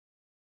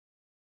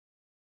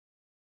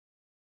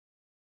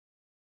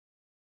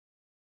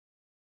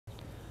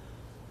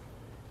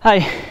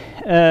Hi.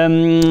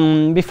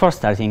 Before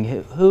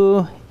starting,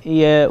 who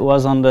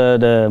was on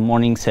the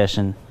morning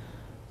session?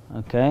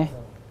 Okay,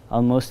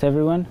 almost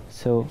everyone.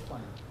 So,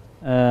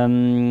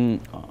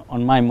 on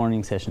my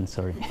morning session,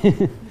 sorry.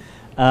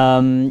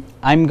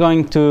 I'm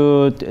going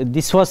to.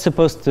 This was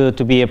supposed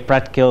to be a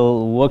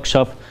practical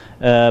workshop,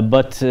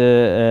 but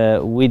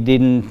we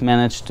didn't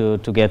manage to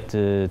get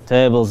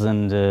tables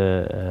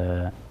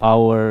and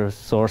power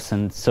source,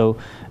 and so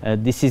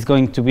this is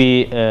going to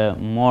be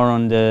more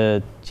on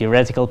the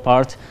theoretical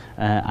part.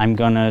 I'm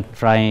gonna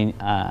try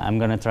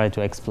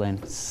to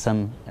explain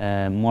some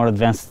more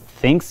advanced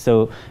things.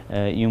 So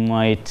you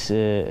might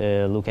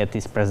look at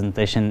this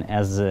presentation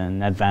as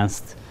an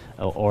advanced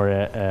or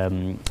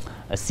a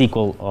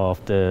sequel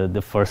of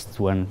the first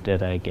one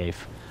that I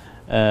gave.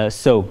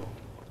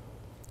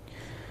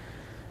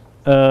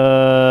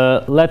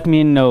 Let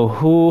me know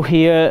who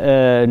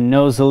here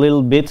knows a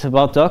little bit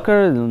about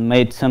Docker,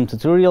 made some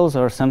tutorials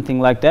or something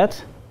like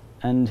that,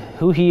 and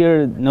who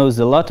here knows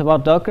a lot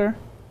about Docker?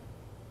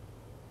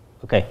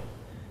 Okay,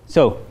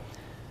 so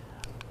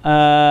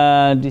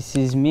this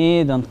is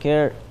me, don't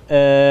care.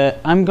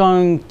 I'm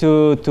going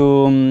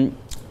to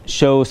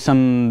show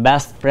some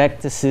best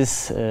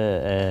practices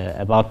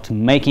about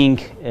making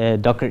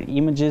Docker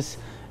images.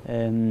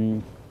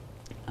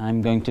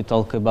 I'm going to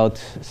talk about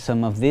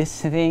some of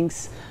these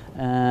things,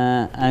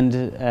 and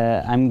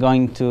I'm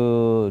going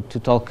to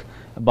talk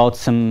about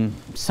some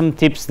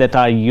tips that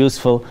are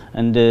useful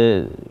and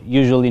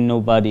usually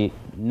nobody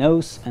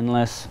knows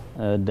unless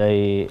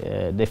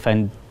they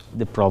find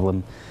the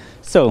problem.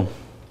 So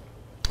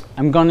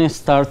I'm going to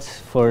start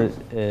for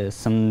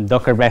some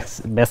Docker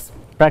best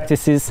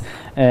practices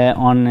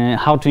on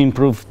how to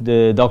improve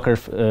the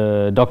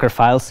Docker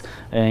files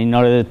in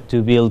order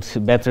to build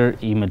better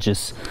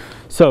images.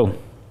 So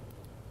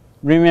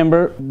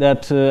remember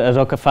that a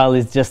Dockerfile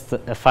is just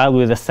a file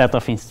with a set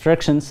of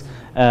instructions,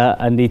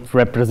 and it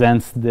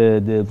represents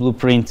the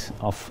blueprint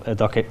of a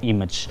Docker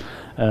image.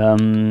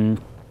 And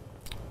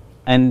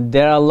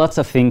there are lots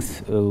of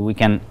things we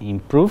can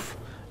improve.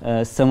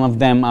 Some of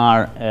them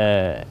are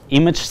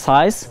image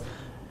size,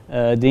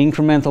 the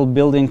incremental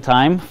building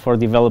time for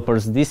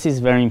developers. This is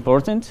very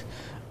important.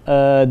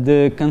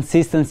 The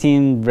consistency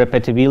and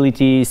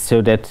repeatability,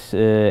 so that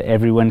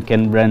everyone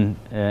can run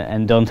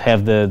and don't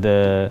have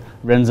the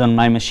runs on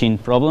my machine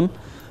problem.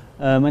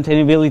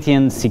 Maintainability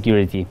and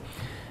security.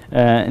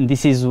 And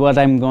this is what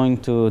I'm going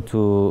to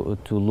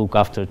look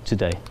after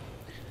today.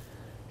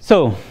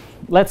 So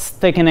let's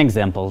take an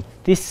example.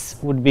 This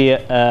would be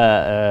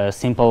a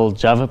simple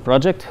Java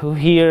project. Who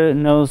here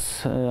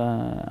knows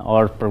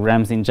or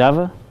programs in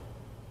Java?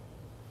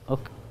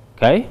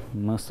 Okay,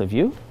 most of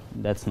you.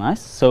 That's nice.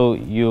 So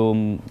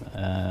you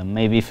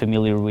may be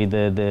familiar with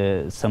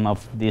some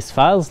of these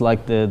files,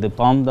 like the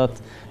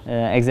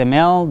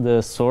pom.xml,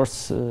 the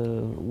source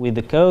with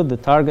the code, the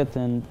target,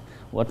 and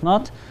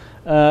whatnot.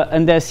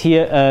 And there's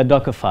here a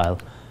Dockerfile.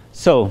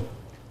 So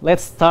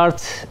let's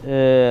start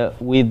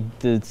with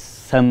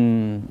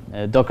some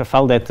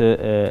Dockerfile that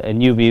a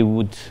newbie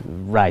would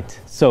write.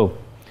 So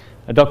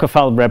a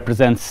Dockerfile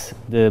represents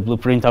the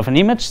blueprint of an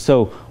image.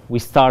 So we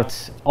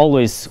start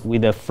always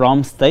with a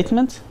from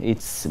statement.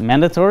 It's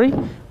mandatory,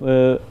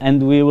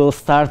 and we will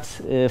start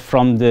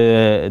from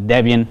the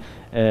Debian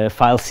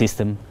file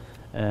system,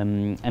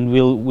 and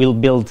we'll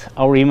build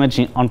our image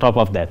on top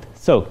of that.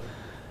 So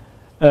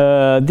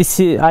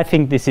I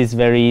think this is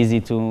very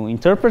easy to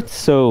interpret.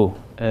 So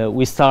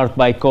we start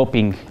by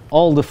copying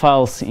all the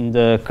files in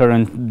the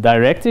current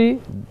directory.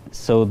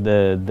 So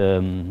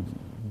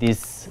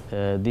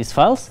these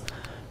files,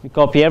 we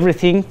copy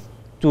everything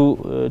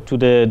to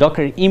the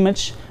Docker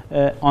image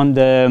on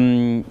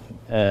the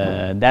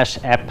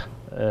 -app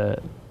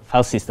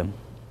file system,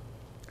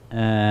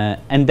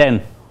 and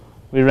then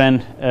we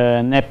run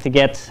an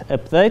apt-get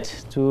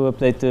update to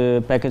update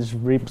the package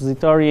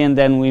repository, and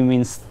then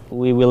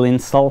we will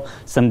install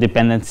some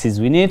dependencies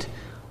we need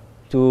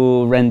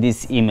to run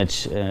this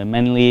image,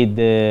 mainly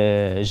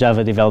the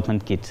Java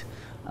development kit,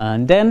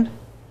 and then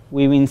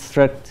we will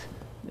instruct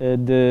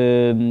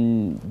the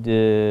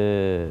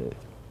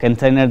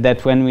container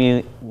that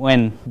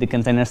when the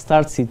container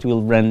starts, it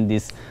will run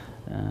this.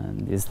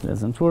 This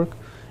doesn't work.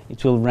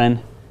 It will run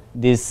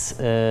this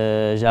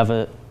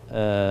Java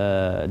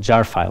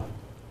jar file.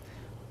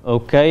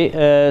 Okay,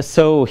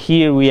 so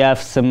here we have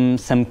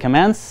some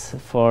commands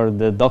for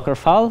the Docker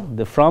file: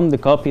 the from, the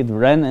copy, the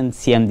run, and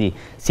cmd.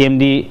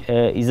 Cmd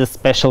is a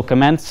special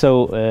command,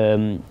 so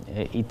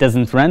it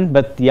doesn't run,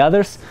 but the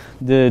others,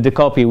 the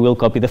copy will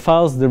copy the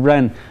files, the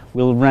run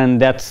will run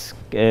that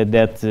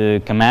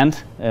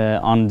command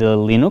on the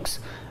Linux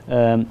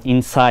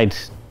inside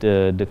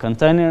the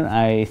container.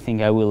 I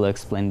think I will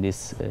explain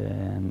this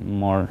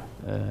more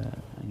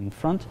in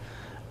front.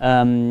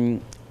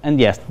 And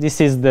yes,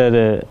 this is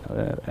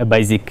a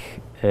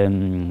basic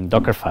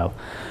Docker file.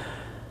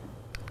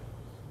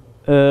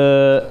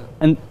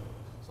 And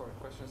sorry,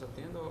 questions at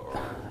the end,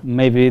 or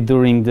maybe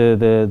during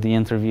the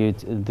interview,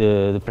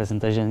 the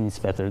presentation is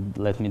better.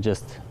 Let me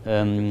just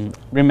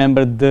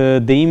remember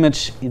the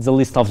image is a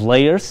list of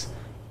layers.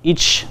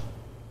 each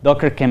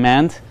Docker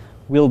command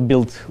will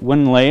build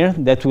one layer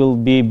that will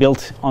be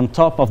built on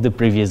top of the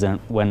previous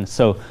one.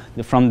 So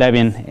from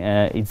Debian,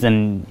 it's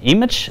an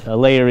image. A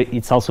layer,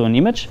 it's also an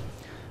image.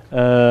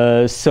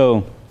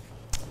 So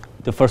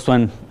the first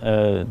one,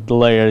 the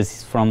layer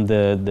is from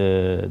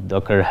the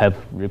Docker Hub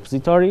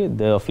repository,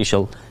 the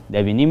official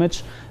Debian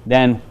image.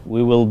 Then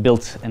we will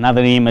build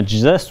another image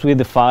just with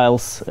the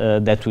files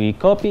that we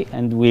copy,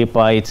 and we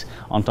apply it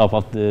on top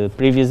of the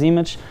previous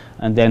image.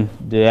 And then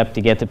the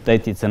apt-get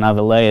update, it's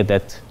another layer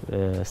that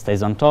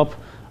stays on top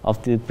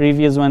of the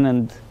previous one,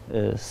 and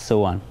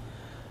so on.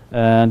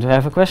 Do you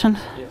have a question?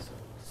 Yes.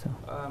 So,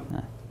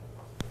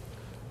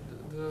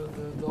 the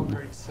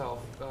Docker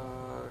itself,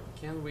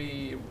 can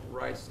we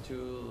write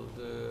to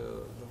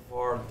the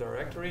var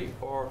directory,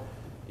 or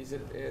is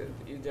it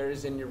if there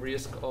is any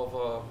risk of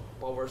a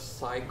power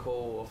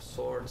cycle of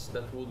sorts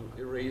that would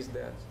erase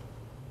that?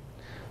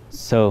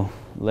 So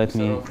let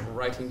me. Instead of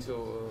writing to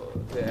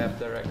the app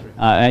directory.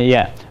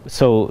 Yeah.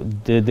 So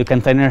the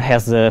container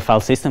has a file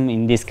system.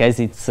 In this case,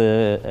 it's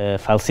a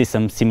file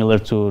system similar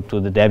to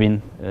the Debian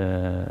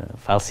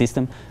file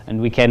system, and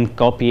we can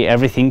copy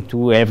everything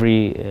to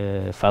every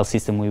file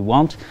system we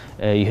want.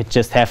 You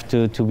just have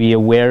to be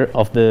aware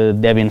of the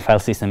Debian file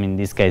system in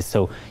this case.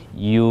 So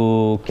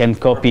you can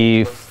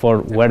copy for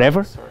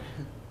whatever.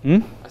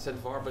 Sorry. I said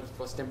var, but it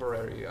was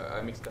temporary.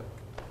 I mixed up.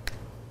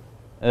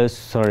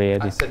 Sorry,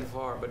 I said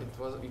var, but it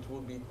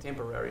would be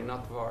temporary,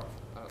 not var.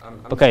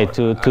 I'm okay,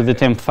 sorry. to the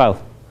temp file.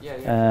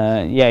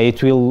 Yeah. Yeah,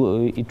 it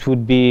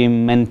would be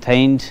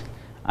maintained.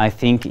 I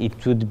think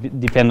it would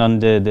depend on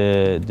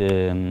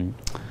the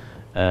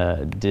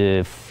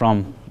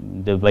from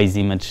the base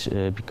image,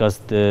 because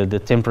the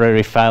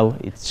temporary file,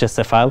 it's just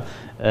a file.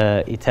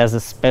 It has a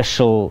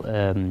special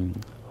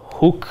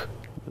hook,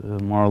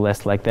 more or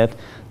less like that.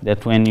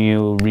 That when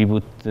you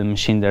reboot the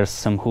machine, there's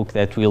some hook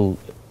that will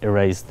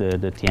erase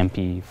the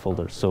TMP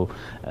folder. So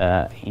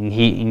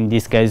in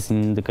this case,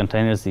 in the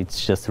containers,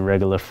 it's just a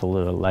regular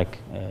folder like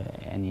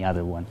any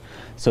other one.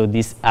 So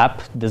this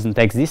app doesn't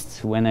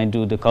exist. When I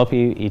do the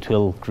copy, it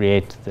will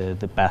create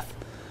the path.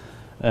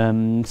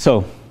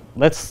 So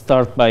let's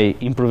start by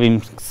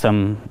improving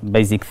some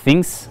basic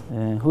things.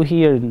 Who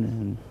here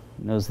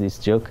knows this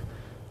joke?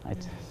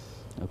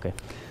 Okay,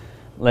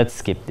 let's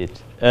skip it.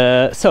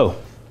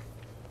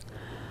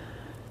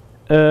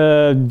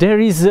 There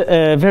is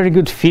a very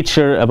good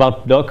feature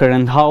about Docker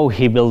and how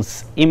he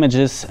builds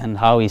images and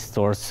how he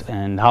stores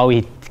and how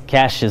he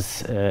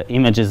caches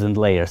images and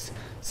layers.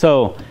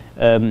 So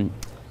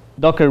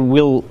Docker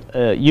will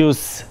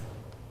use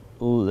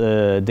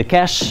the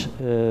cache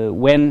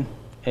when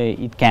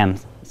it can.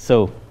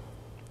 So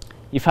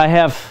if I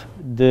have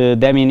the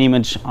Debian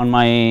image on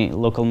my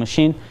local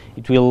machine,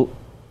 it will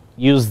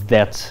use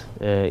that.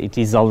 It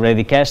is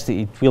already cached.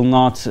 It will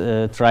not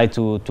try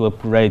to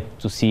upgrade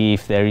to see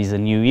if there is a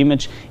new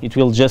image. It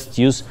will just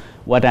use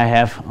what I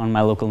have on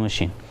my local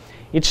machine.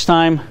 Each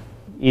time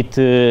it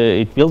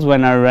builds,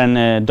 when I run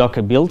a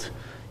Docker build,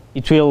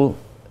 it will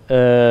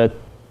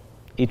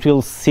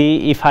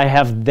see if I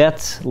have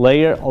that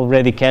layer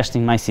already cached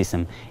in my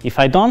system. If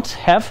I don't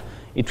have,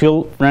 it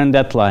will run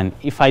that line.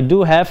 If I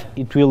do have,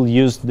 it will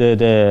use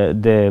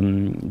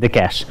the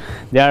cache.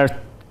 There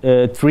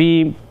are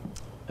three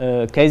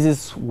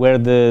cases where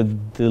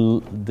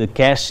the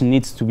cache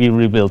needs to be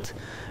rebuilt.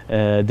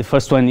 The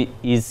first one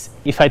is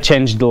if I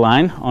change the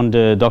line on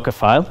the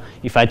Dockerfile.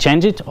 If I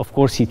change it, of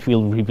course it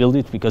will rebuild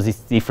it because it's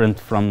different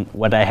from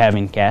what I have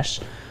in cache.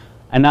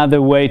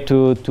 Another way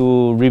to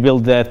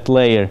rebuild that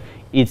layer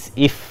is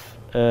if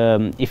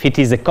it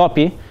is a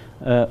copy,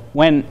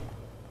 when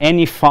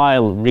any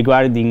file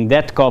regarding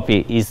that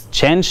copy is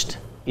changed,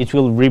 it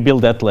will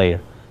rebuild that layer.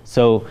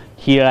 So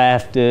here I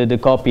have the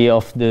copy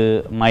of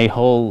my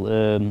whole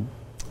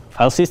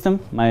file system,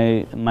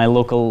 my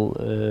local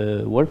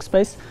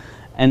workspace,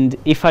 and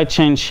if I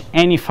change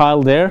any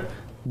file there,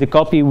 the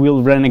copy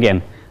will run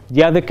again.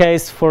 The other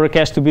case for a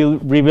cache to be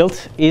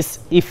rebuilt is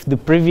if the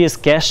previous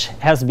cache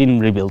has been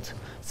rebuilt.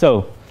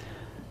 So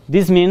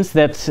this means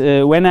that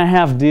when I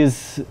have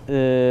this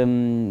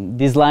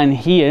line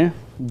here,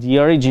 the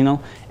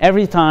original,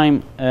 every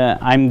time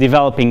I'm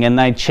developing and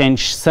I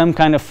change some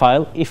kind of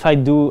file, if I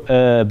do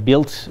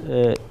build,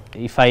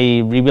 if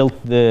I rebuild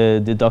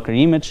the Docker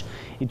image,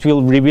 it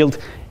will rebuild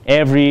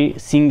every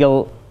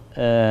single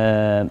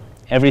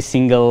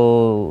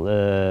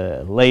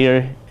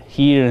layer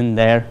here and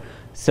there.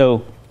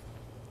 So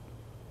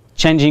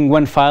changing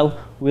one file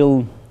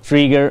will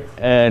trigger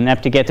an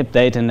apt-get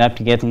update and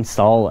apt-get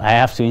install. I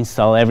have to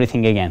install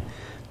everything again.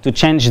 To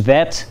change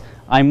that,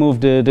 I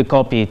move the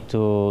copy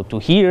to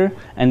here,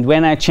 and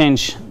when I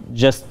change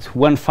just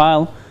one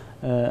file,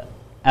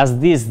 as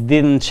this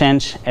didn't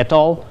change at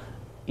all,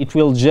 it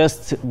will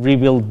just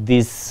rebuild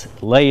this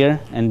layer,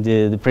 and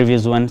the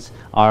previous ones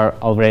are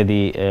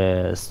already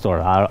stored,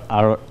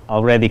 are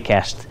already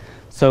cached.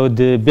 So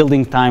the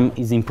building time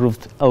is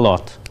improved a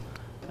lot.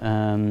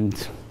 And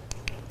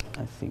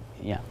I think,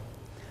 yeah.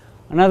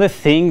 Another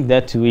thing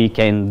that we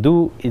can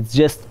do is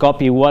just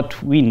copy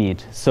what we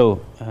need.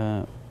 So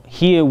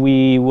here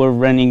we were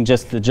running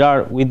just the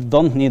jar. We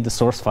don't need the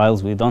source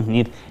files, we don't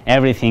need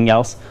everything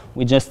else,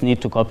 we just need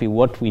to copy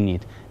what we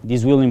need.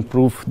 This will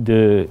improve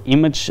the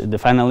image, the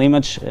final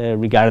image,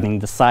 regarding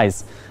the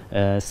size.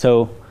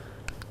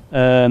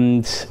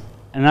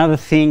 Another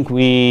thing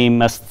we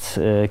must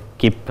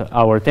keep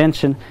our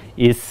attention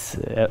is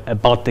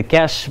about the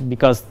cache,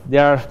 because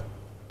there are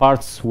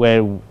parts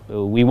where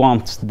we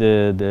want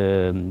the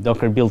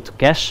Docker build to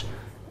cache,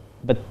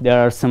 but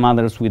there are some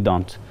others we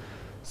don't.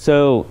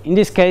 So in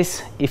this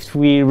case, if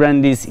we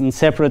run this in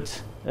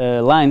separate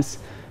lines,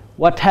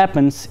 what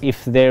happens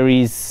if there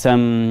is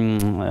some,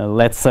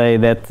 let's say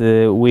that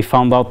we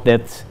found out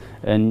that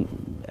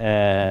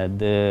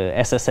the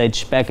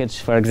SSH package,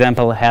 for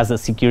example, has a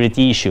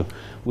security issue.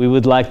 We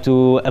would like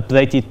to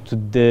update it to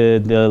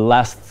the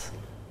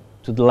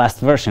last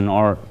version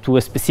or to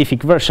a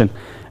specific version,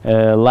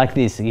 like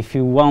this. If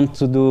you want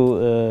to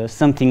do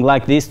something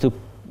like this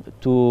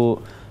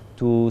to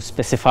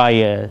specify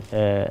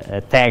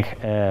a tag,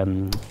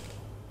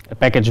 a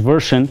package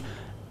version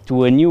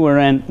to a newer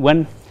end,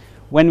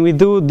 when we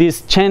do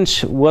this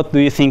change, what do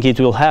you think it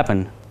will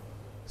happen?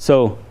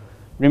 So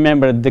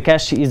remember, the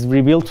cache is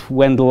rebuilt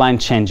when the line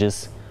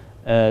changes.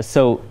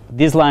 So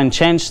this line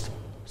changed,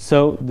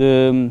 so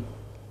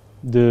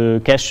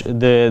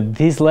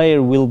this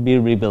layer will be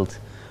rebuilt.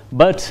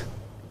 But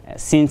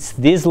since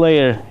this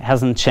layer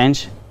hasn't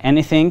changed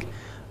anything,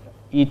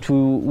 it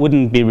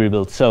wouldn't be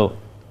rebuilt. So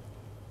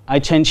I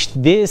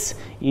changed this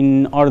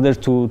in order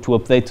to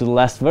update to the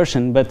last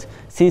version, but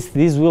since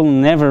this will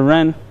never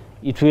run,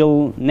 it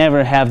will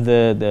never have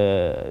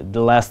the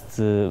last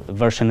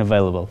version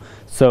available.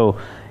 So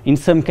in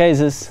some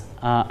cases,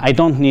 I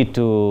don't need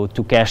to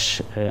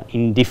cache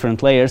in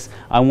different layers.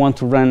 I want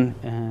to run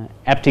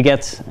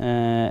apt-get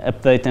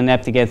update and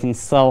apt-get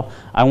install.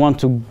 I want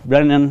to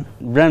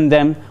run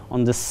them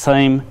on the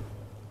same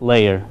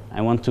layer.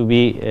 I want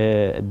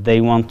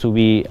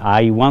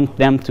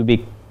them to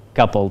be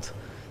coupled.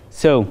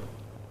 So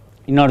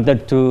in order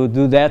to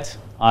do that,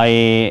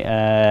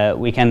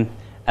 we can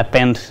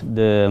append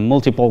the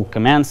multiple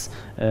commands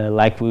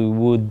like we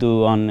would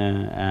do on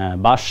a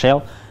bash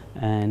shell,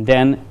 and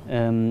then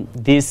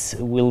this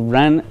will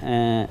run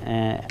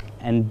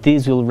and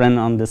this will run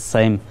on the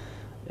same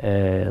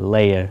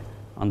layer,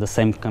 on the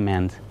same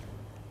command.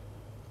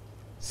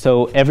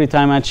 So every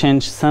time I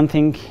change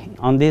something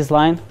on this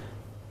line,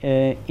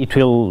 it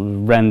will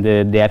run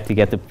the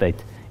apt-get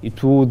update.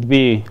 It would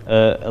be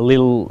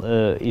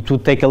it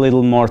would take a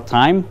little more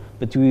time,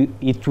 but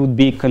it would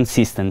be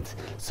consistent.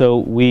 So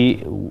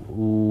we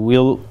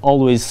will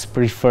always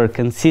prefer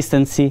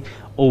consistency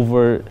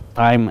over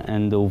time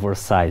and over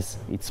size.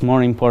 It's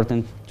more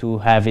important to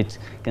have it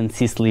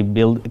consistently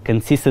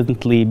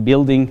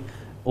building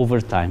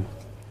over time.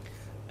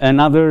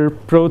 Another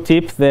pro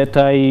tip that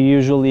I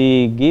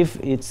usually give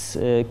is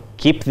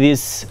keep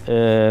this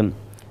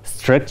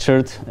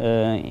structured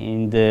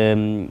in the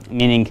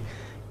meaning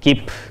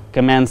keep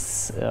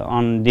commands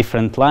on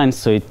different lines,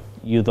 so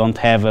you don't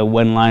have a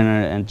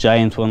one-liner and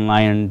giant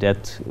one-liner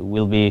that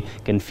will be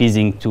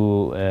confusing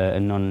to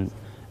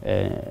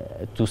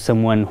to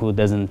someone who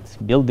doesn't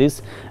build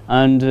this.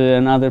 And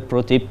another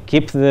pro tip: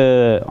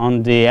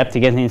 on the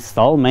apt-get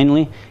install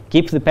mainly,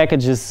 keep the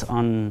packages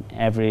on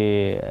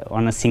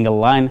a single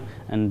line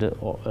and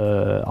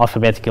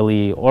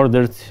alphabetically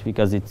ordered,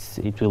 because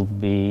it will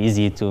be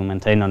easy to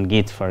maintain on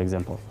Git, for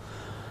example.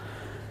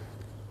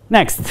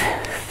 Next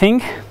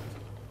thing,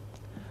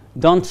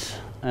 don't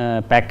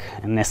pack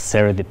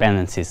unnecessary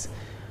dependencies.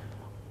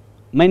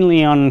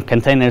 Mainly on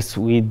containers,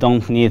 we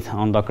don't need,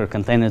 on Docker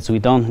containers, we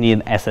don't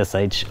need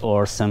SSH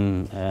or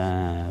some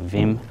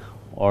Vim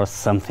or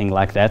something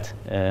like that,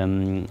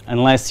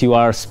 unless you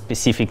are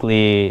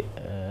specifically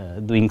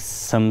doing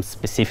some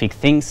specific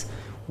things.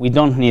 We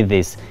don't need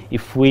this.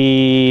 If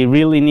we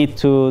really need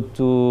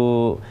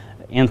to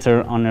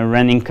enter on a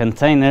running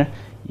container,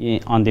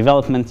 on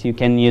development, you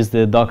can use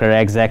the docker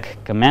exec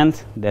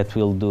command that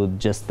will do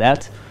just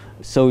that.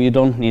 So you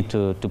don't need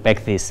to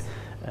pack this.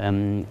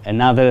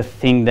 Another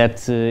thing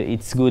that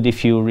it's good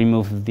if you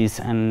remove these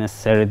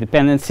unnecessary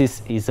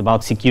dependencies is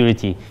about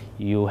security.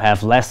 You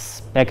have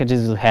less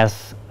packages, you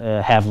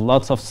have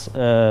lots of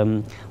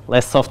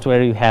less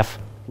software, you have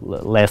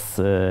less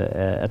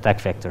attack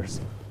vectors.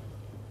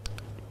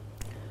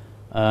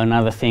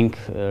 Another thing,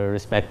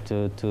 respect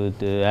to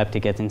the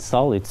apt-get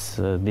install, it's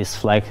this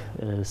flag,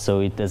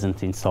 so it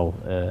doesn't install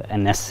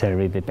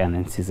unnecessary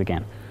dependencies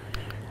again.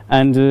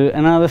 And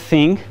another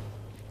thing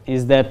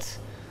is that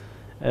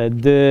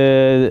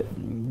the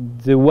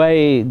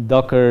way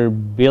Docker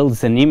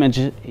builds an image,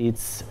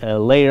 it's a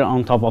layer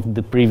on top of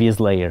the previous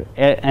layer.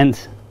 And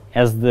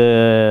as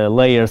the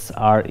layers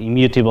are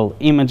immutable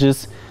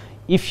images,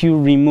 if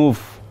you remove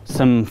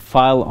some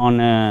file on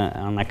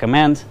a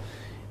command,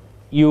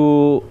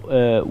 you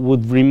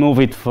would remove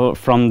it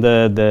from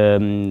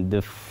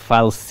the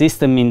file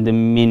system, in the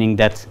meaning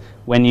that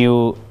when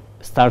you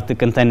start the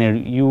container,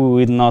 you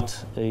would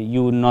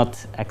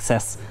not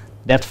access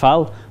that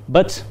file.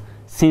 But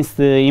since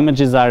the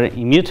images are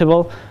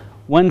immutable,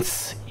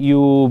 once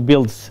you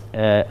build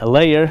a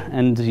layer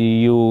and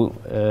you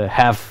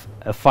have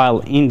a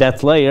file in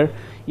that layer,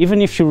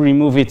 even if you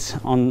remove it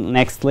on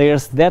next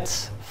layers, that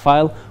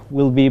file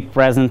will be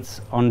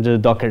present on the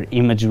Docker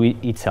image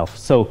itself.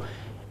 So,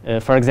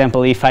 for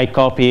example, if I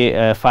copy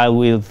a file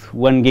with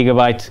 1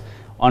 GB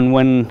on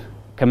one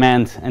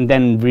command and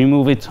then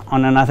remove it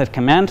on another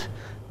command,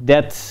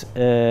 that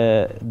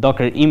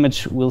Docker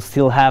image will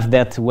still have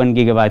that 1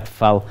 GB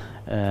file.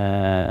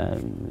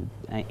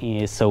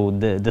 So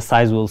the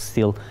size will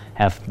still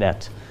have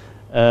that.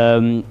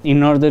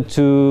 In order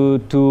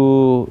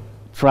to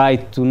try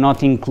to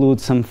not include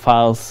some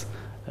files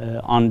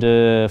on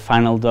the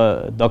final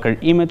Docker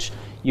image,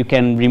 you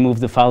can remove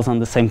the files on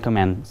the same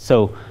command.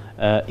 So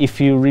if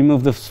you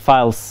remove the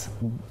files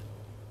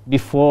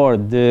before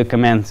the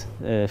command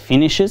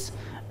finishes,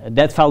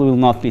 that file will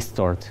not be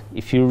stored.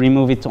 If you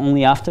remove it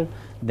only after,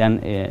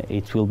 then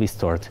it will be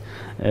stored.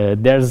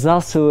 There's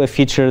also a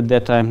feature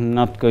that I'm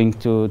not going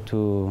to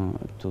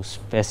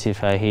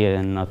specify here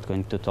and not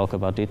going to talk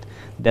about it,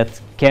 that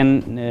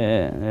can,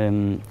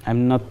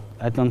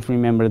 I don't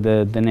remember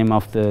the name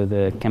of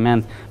the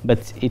command,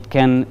 but it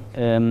can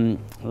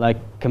like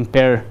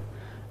compare,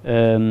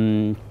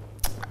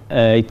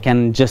 it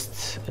can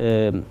just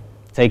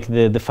take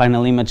the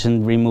final image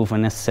and remove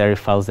unnecessary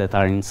files that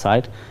are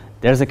inside.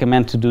 There's a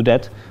command to do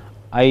that.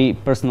 I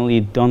personally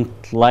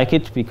don't like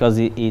it because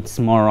it's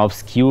more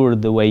obscure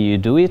the way you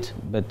do it,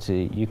 but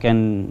you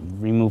can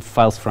remove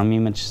files from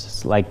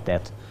images like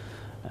that.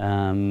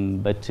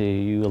 But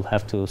you will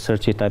have to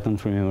search it. I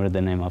don't remember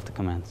the name of the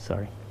command,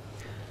 sorry.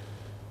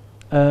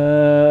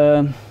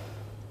 Then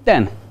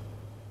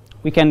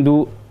we can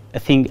do a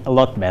thing a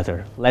lot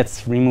better.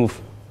 Let's remove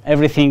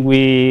everything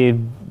we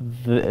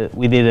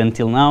did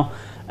until now,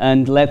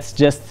 and let's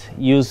just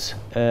use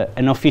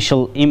an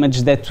official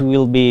image that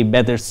will be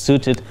better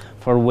suited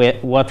for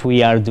what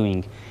we are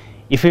doing.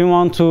 If we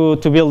want to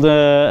build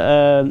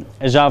a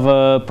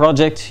Java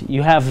project,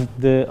 you have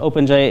the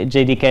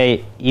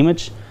OpenJDK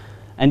image,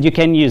 and you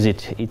can use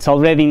it. It's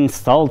already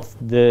installed.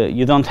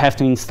 You don't have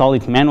to install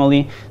it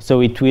manually,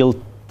 so it will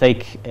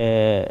take,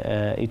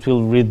 it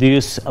will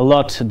reduce a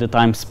lot the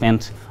time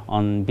spent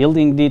on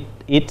building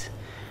it,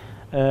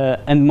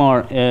 and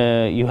more.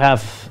 You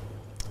have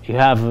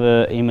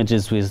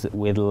images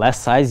with less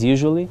size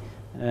usually,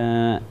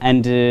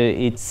 and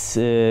it's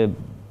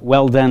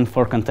well done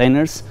for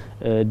containers.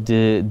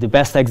 The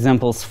best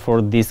examples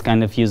for this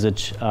kind of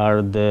usage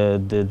are the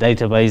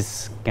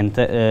database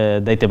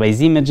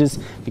images,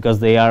 because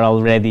they are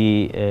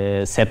already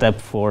set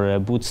up for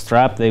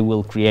Bootstrap. They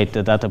will create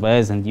the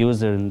database and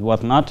user and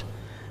whatnot.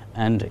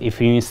 And if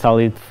you install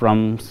it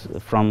from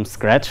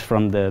scratch,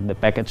 from the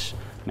package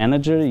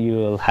manager, you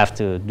will have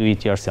to do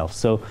it yourself.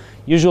 So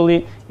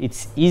usually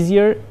it's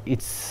easier,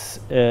 it's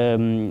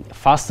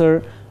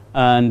faster,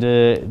 and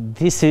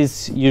this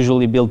is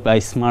usually built by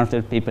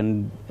smarter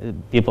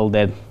people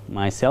than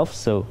myself,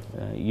 so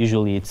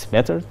usually it's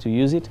better to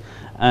use it.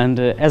 And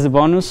as a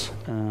bonus,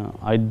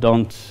 I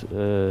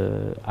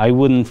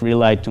wouldn't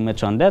rely too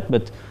much on that,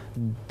 but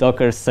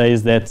Docker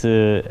says that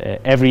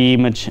every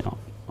image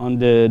on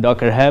the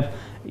Docker Hub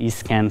is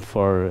scanned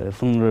for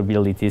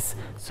vulnerabilities,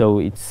 so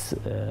it's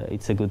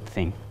a good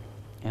thing.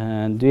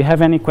 Do you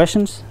have any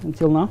questions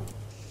until now?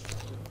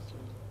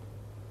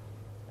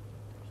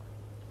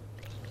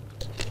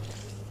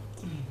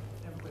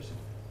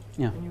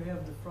 Yeah. When you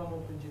have the from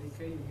OpenJDK,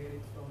 you get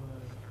it from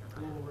a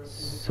global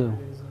repository So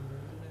that is on the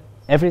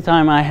internet. every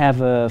time I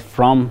have a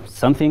from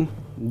something,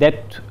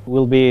 that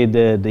will be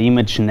the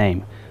image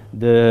name.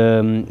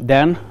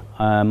 Then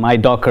my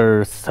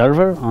Docker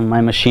server on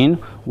my machine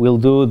will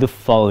do the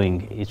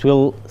following. It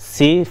will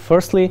see,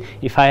 firstly,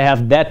 if I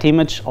have that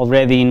image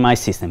already in my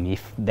system.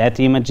 If that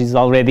image is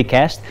already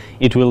cached,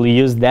 it will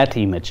use that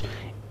image.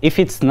 If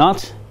it's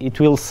not, it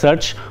will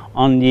search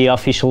on the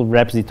official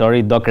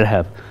repository Docker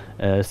Hub.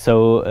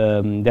 So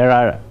there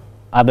are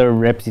other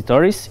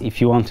repositories. If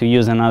you want to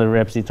use another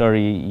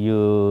repository,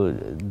 you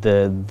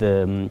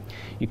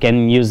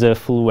can use a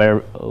full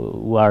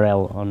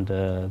URL on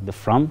the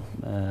from,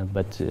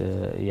 but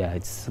yeah,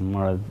 it's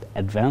more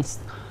advanced,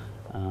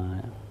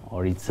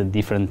 or it's a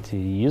different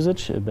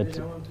usage. But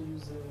I want to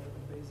use the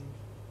basic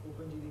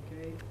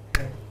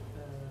OpenJDK,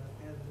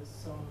 add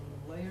some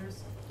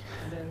layers,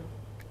 and then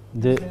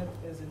use that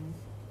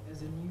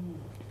as a new.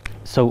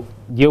 So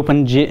the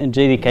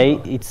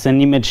OpenJDK, it's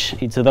an image,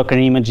 it's a Docker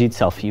image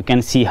itself. You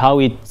can see how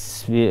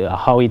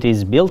it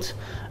is built.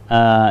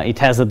 It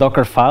has a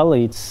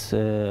Dockerfile. It's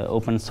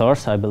open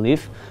source, I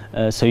believe.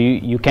 So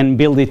you can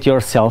build it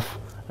yourself.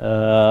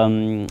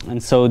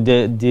 And so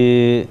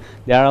there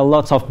are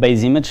lots of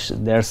base images.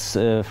 There's,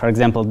 for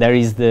example, there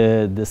is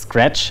the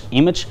Scratch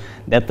image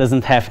that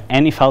doesn't have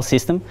any file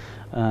system.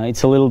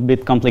 It's a little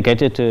bit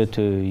complicated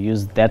to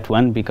use that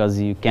one because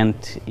you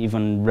can't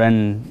even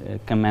run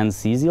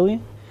commands easily,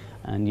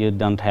 and you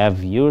don't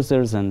have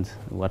users and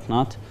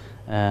whatnot.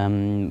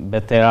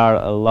 But there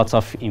are lots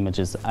of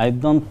images. I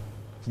don't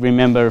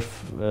remember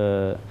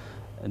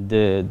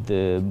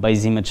the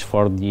base image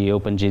for the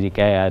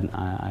OpenJDK,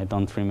 I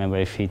don't remember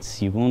if it's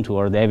Ubuntu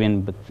or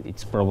Debian, but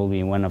it's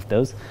probably one of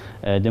those.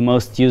 The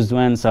most used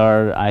ones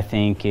are, I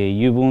think,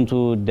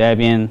 Ubuntu,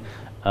 Debian,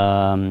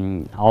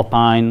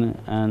 Alpine,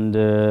 and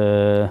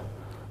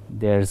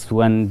there's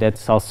one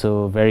that's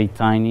also very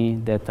tiny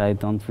that I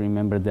don't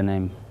remember the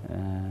name.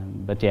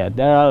 But yeah,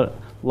 there are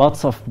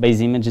lots of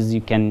base images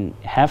you can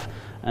have,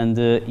 and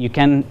you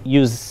can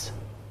use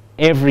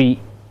any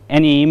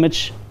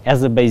image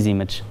as a base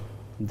image.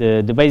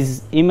 The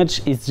base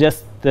image is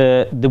just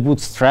the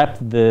bootstrap,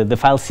 the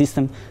file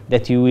system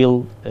that you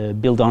will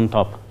build on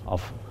top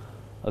of.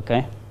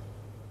 Okay?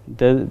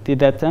 Did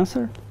that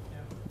answer?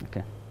 Yeah.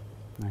 Okay.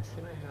 Nice.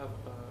 Can I have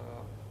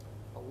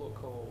a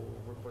local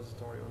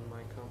repository on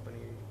my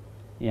company?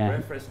 Yeah.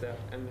 Reference that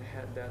and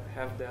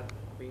have that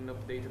being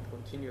updated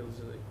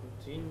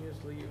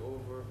continuously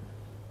over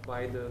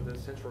by the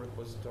central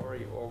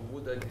repository, or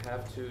would I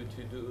have to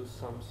do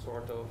some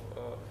sort of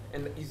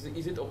and is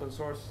it open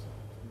source,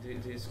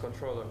 this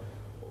controller?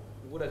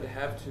 Would I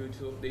have to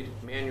update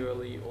it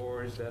manually,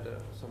 or is that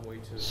some way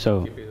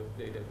to keep it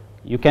updated?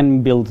 You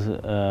can build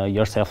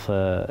yourself,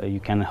 you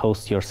can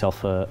host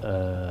yourself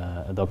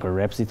a Docker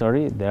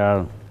repository. There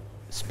are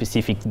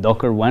specific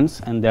Docker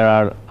ones, and there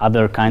are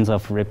other kinds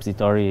of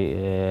repository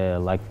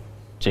like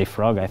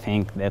JFrog, I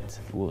think, that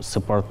will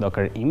support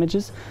Docker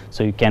images.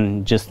 So you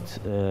can just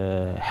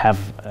have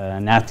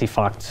an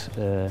artifact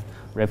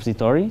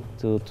repository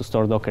to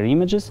store Docker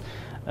images.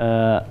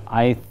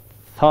 I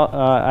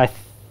thought,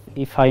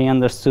 if I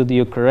understood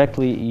you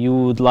correctly, you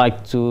would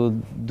like to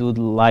do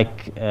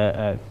like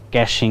a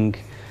caching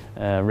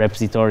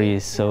repository.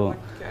 So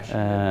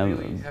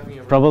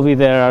probably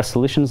there are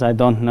solutions. I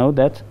don't know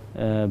that.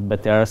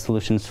 But there are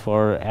solutions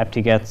for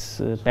apt-get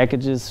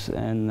packages,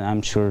 and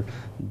I'm sure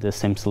the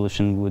same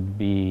solution would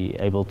be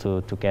able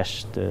to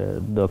cache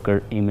the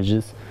Docker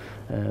images.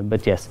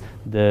 But yes,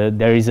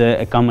 there is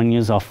a common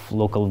use of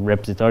local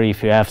repository.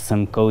 If you have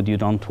some code you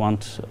don't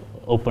want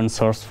open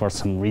source for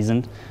some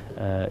reason,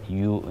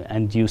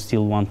 you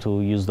still want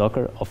to use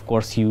Docker, of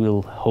course you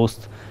will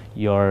host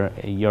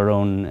your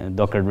own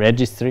Docker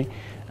registry,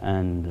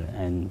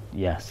 and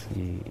yes,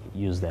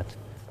 use that.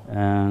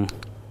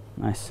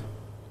 Nice.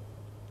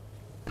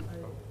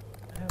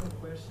 I have a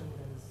question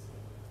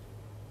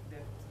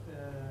that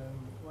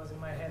was in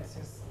my head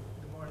since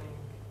the morning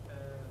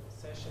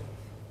session,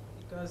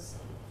 because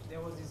there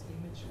was this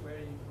image where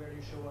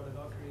you show what a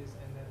Docker is,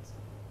 and that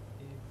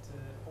it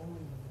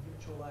only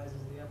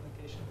virtualizes the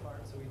application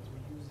part, so it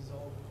reuses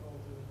all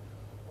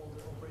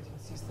the operating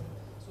system.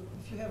 So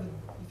if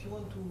you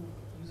want to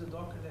use a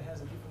Docker that has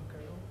a different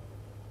kernel,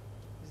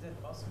 is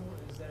that possible?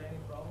 Is there any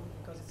problem?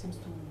 Because it seems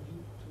to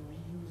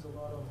reuse a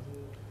lot of the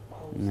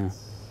hosts. No.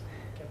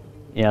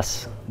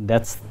 Yes,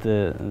 that's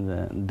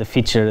the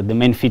feature. The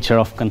main feature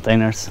of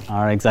containers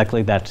are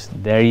exactly that.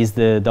 There is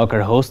the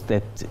Docker host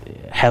that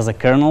has a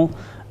kernel,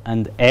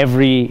 and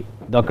every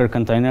Docker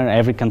container,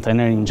 every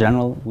container in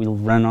general, will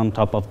run on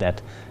top of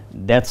that.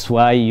 That's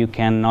why you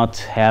cannot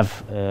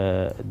have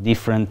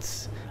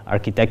different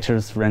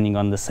architectures running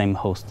on the same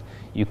host.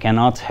 You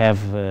cannot have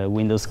a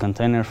Windows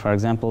container, for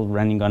example,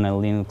 running on a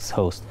Linux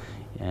host.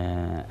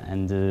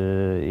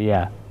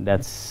 Yeah,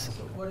 that's.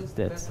 So what is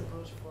the best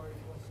approach for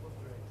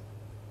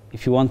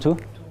if you want to? You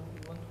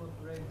want to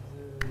upgrade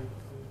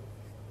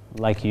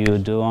like you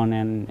do on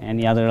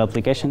any other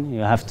application,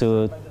 you have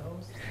to. by the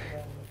host,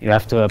 You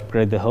have to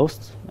upgrade the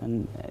host,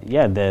 and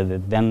yeah,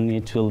 then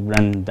it will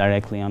run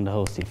directly on the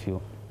host if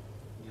you.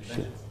 You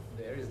mentioned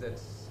there is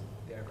that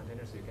there are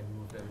containers, so you can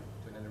move them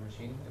to another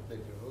machine,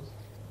 update your host,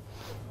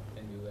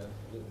 and you have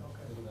little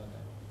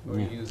downtime. Or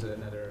Yeah. you use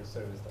another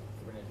service like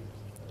Kubernetes.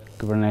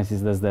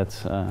 Kubernetes does that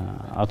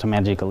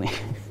automatically.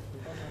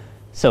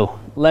 So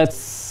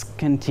let's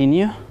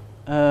continue.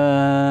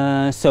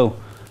 So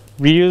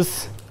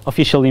reuse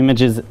official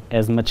images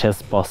as much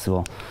as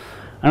possible.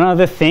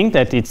 Another thing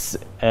that it's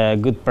a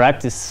good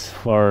practice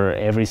for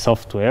every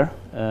software,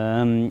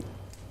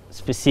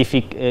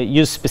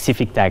 use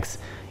specific tags.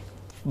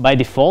 By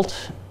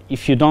default,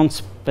 if you don't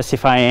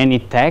specify any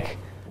tag,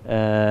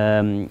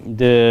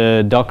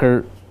 the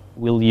Docker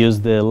will use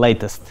the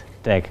latest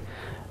tag.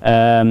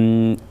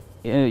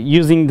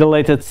 Using the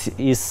latest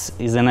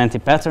is an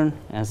anti-pattern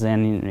as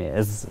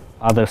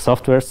other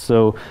softwares.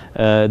 So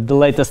the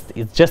latest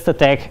is just a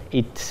tag.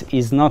 It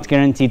is not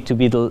guaranteed to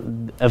be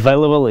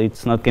available.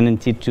 It's not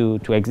guaranteed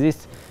to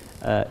exist.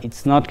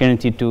 It's not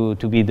guaranteed to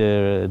be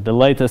the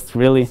latest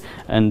really,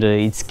 and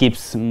it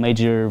skips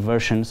major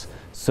versions.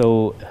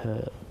 So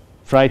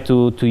try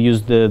to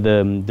use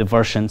the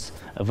versions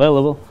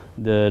available.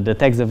 The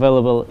tags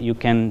available, you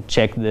can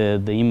check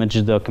the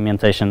image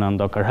documentation on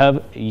Docker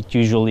Hub. It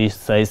usually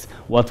says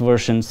what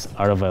versions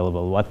are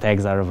available, what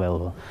tags are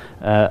available.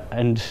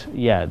 And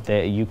yeah,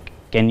 you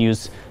can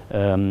use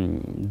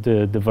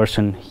the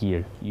version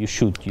here, you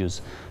should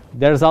use.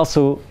 There's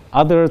also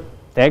other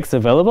tags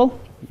available.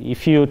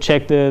 If you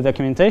check the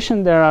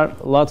documentation, there are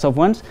lots of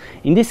ones.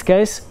 In this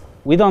case,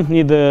 we don't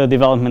need the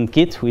development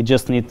kit, we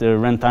just need the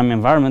runtime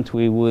environment.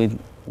 We would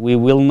we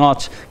will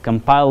not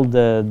compile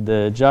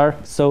the jar.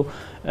 So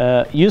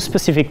use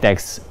specific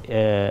tags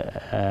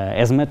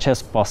as much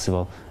as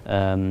possible,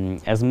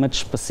 as much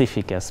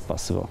specific as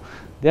possible.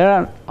 There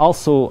are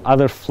also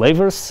other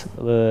flavors.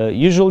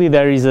 Usually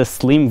there is a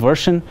slim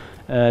version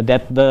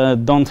that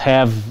don't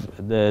have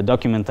the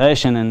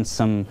documentation and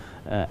some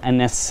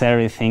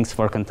unnecessary things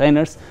for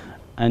containers,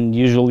 and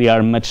usually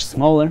are much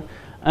smaller.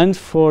 And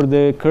for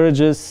the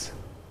courageous,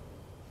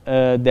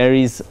 there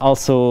is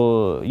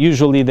also,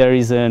 usually there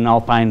is an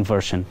Alpine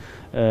version.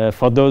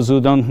 For those who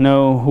don't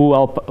know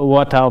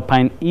what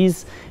Alpine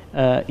is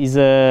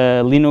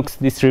a Linux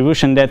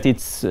distribution that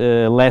it's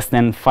less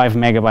than 5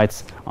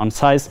 megabytes on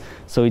size,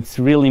 so it's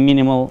really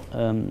minimal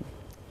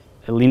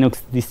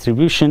Linux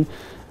distribution.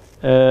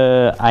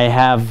 I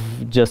have,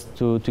 just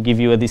to give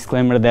you a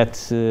disclaimer, that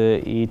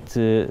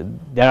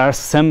there are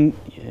some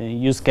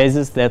use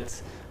cases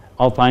that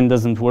Alpine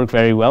doesn't work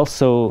very well,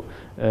 so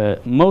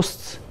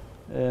most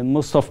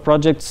of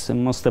projects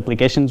and most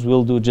applications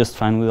will do just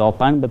fine with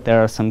Alpine, but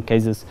there are some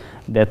cases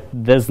that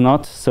does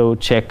not, so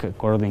check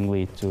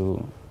accordingly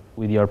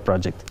with your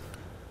project.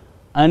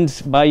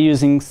 And by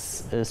using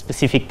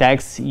specific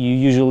tags, you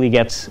usually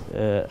get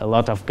a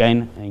lot of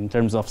gain in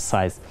terms of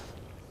size.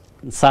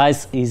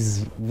 Size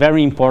is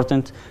very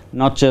important,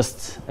 not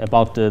just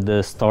about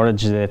the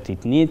storage that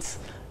it needs,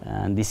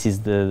 and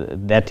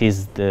that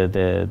is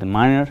the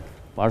minor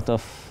part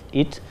of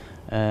it,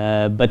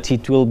 but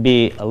it will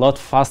be a lot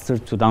faster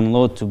to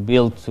download, to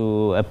build,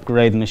 to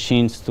upgrade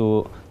machines,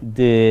 to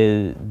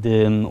the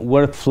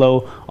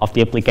workflow of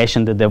the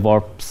application. The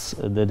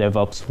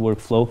DevOps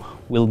workflow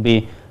will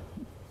be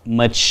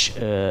much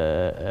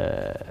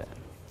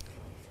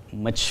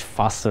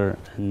faster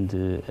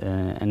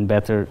and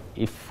better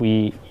if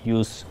we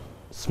use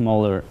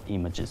smaller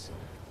images.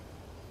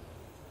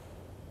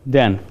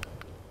 Then,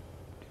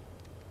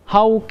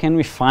 how can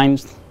we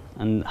find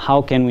and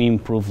how can we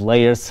improve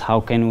layers? How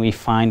can we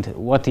find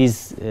what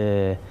is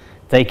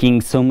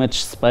taking so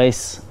much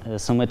space,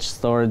 so much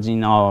storage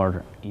in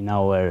our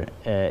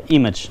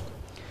image?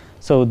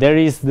 So there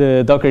is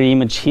the Docker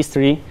image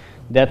history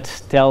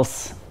that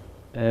tells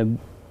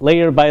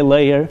layer by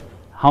layer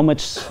how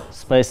much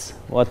space,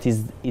 what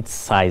is its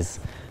size.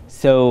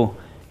 So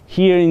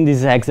here in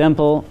this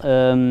example,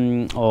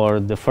 or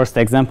the first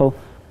example,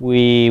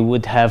 we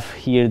would have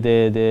here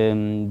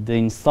the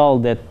install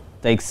that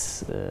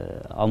takes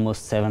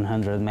almost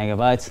 700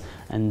 megabytes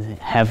and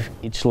have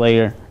each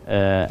layer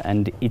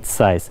and its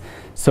size.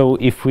 So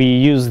if we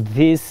use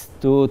this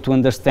to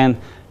understand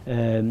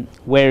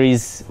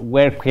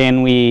where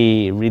can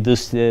we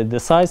reduce the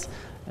size,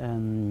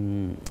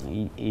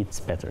 it's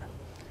better.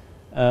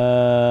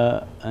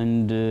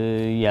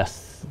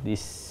 Yes,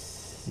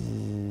 this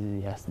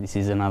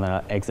is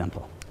another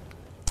example.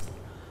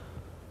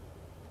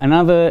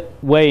 Another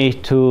way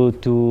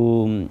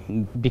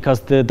because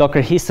the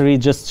Docker history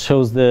just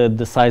shows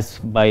the size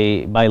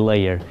by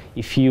layer.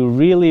 If you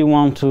really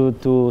want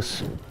to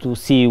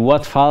see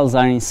what files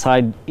are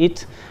inside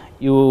it,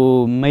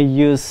 you may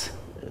use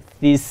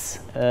this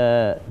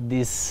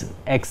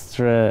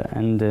extra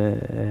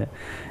and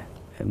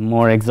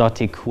more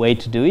exotic way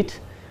to do it.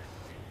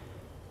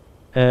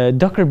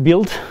 Docker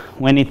build,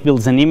 when it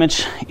builds an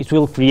image, it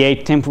will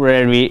create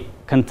temporary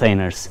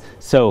containers.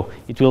 So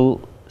it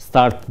will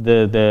start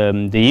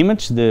the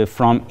image, the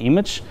from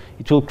image.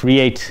 It will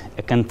create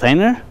a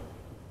container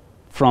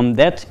from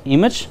that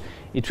image.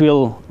 It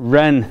will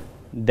run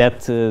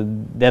that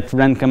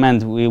run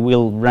command. We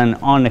will run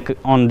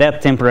on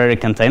that temporary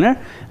container,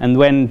 and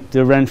when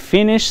the run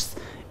finishes,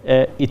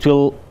 it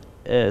will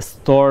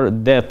store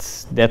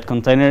that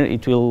container.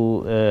 It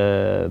will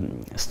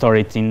store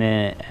it in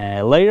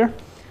a layer,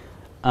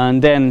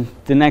 and then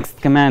the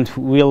next command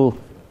will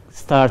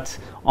start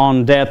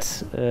on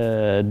that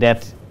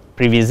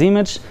previous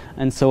image,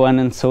 and so on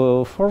and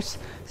so forth.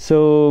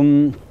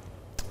 So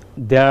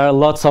there are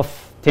lots of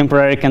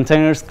temporary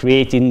containers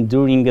created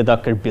during a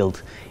Docker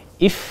build.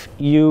 If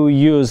you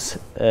use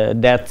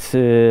that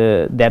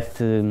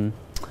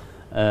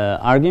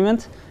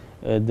argument,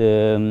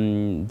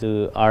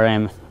 the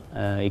rm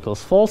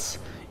equals false,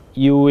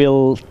 you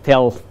will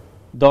tell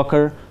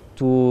Docker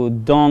to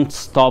don't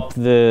stop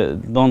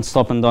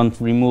and don't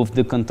remove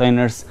the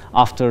containers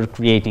after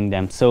creating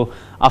them. So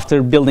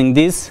after building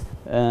this,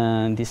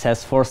 this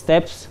has 4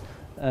 steps.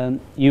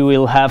 You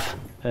will have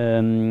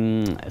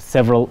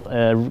several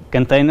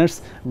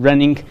containers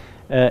running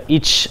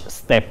each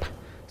step.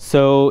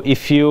 So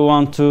if you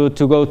want to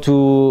go to,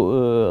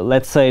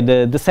 let's say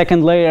the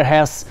second layer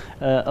has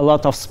a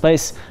lot of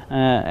space,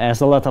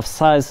 has a lot of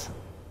size,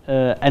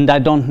 and I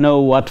don't know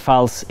what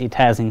files it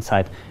has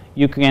inside,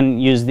 you can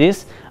use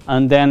this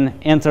and then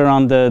enter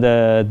on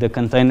the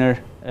container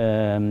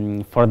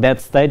for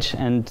that stage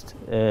and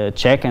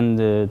check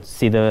and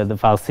see the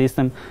file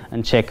system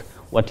and check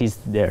what is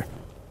there.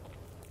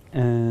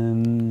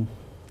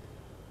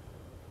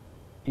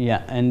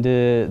 Yeah, and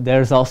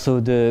there's also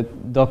the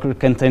Docker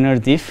container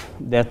diff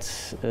that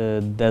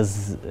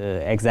does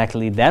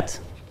exactly that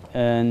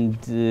and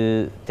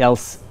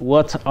tells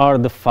what are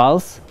the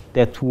files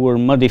that were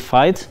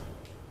modified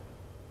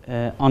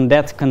on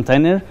that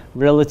container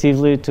relative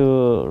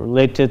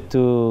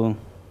to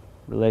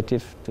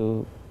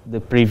the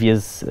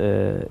previous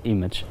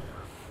image.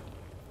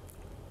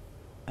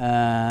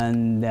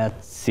 And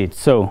that's it.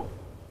 So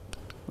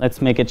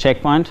let's make a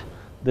checkpoint.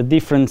 The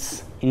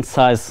difference in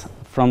size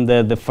from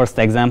the first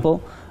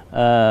example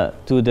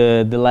to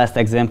the last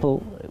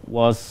example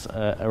was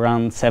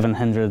around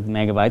 700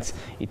 megabytes.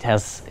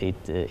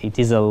 It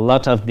is a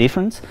lot of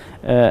difference,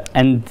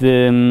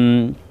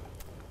 and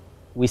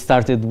we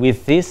started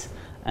with this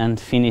and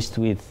finished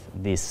with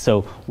this.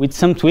 So with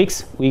some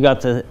tweaks, we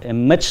got a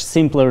much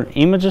simpler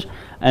image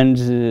and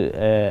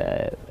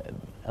a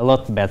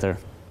lot better.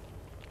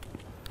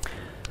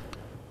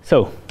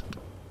 So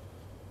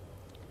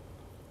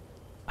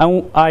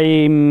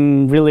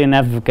I'm really an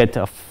advocate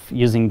of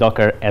using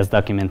Docker as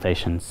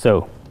documentation.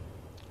 So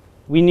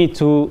we need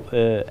to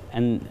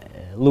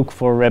look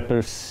for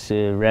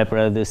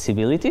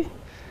reproducibility,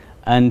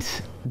 and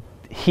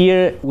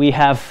here we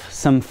have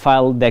some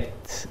file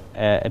that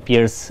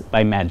appears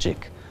by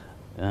magic.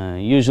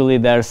 Usually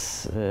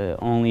there's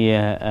only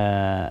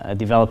a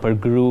developer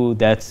group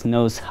that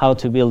knows how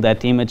to build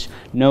that image.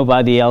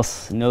 Nobody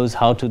else knows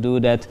how to do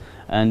that,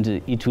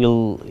 and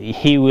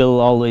he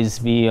will always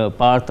be a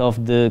part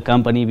of the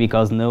company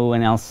because no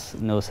one else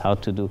knows how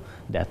to do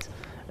that.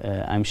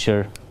 I'm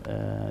sure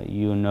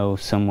you know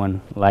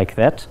someone like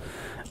that.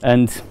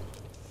 And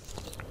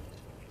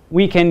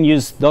we can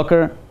use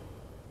Docker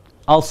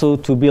also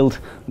to build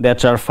that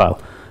jar file,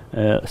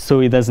 so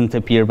it doesn't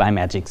appear by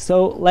magic.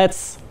 So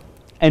let's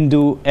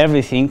undo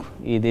everything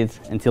we did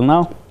until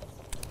now,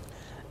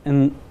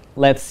 and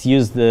let's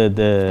use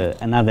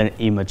another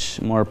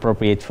image more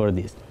appropriate for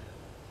this.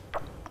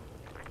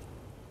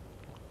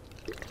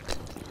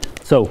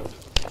 So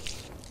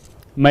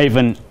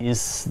Maven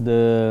is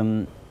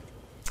the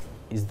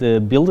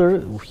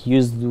builder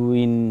used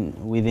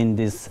within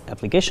this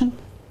application.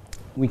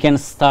 We can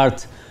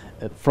start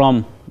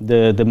from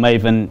the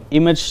Maven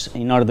image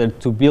in order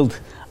to build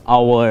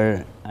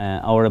our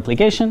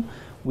application.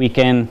 We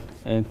can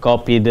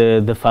copy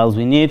the files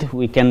we need.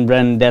 We can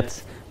run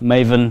that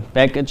Maven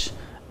package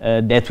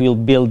that will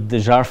build the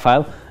jar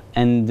file.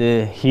 And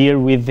here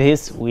with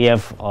this we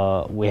have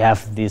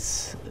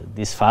this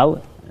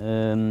file,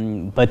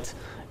 but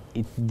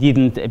it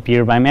didn't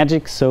appear by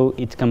magic, so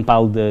it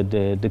compiled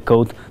the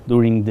code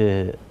during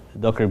the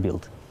Docker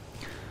build.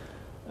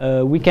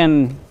 We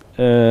can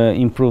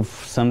improve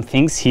some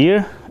things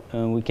here.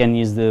 We can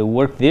use the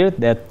work there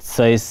that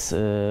says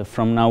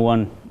from now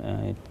on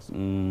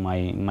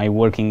my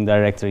working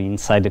directory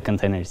inside the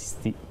container is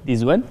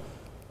this one.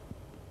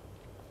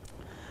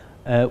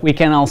 We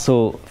can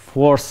also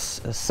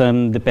force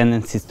some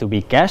dependencies to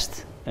be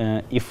cached.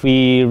 If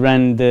we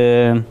run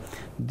the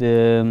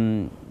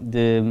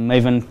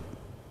Maven,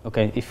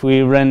 okay, if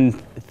we run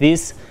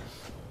this,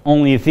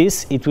 only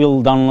this, it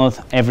will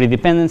download every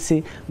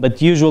dependency,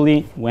 but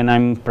usually when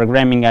I'm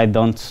programming I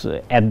don't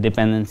add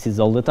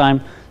dependencies all the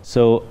time,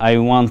 so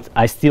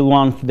I still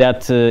want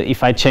that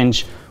if I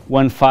change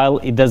one file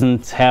it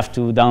doesn't have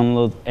to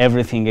download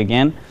everything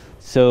again.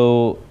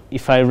 So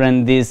if I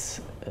run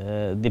this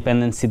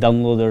dependency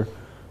downloader,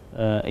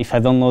 if I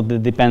download the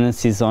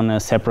dependencies on a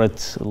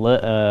separate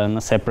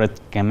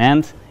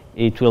command,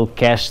 it will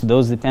cache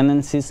those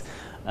dependencies,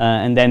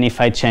 and then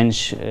if I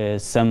change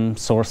some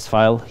source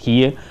file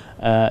here,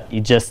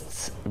 it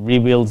just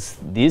rebuilds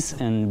this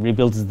and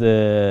rebuilds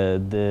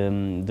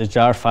the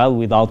jar file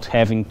without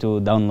having to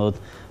download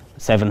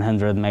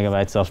 700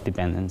 megabytes of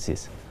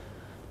dependencies.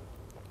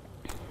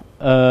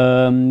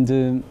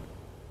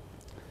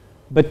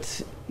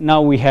 But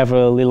now we have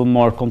a little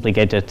more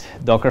complicated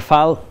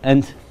Dockerfile,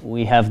 and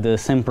we have the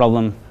same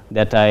problem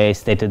that I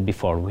stated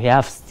before. We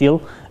have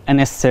still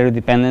unnecessary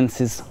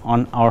dependencies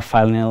on our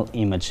final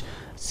image.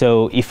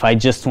 So if I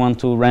just want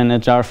to run a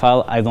jar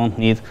file, I don't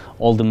need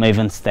all the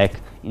Maven stack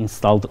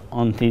installed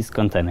on this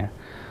container.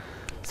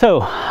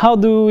 So how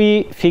do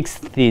we fix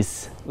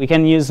this? We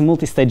can use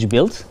multi-stage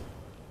builds,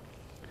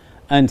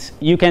 and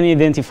you can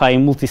identify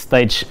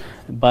multi-stage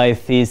by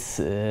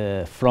this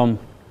from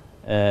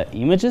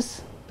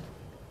images.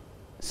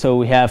 So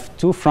we have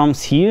two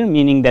froms here,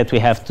 meaning that we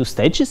have two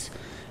stages.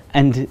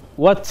 And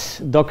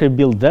what Docker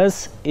build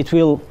does, it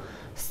will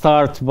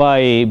start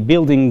by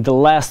building the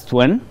last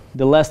one,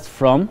 the last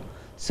from.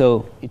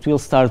 So it will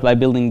start by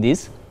building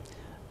this.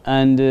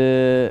 And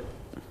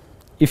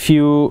if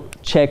you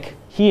check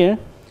here,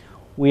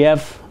 we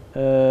have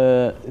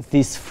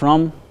this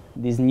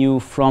new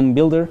from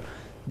builder.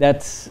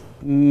 That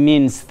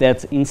means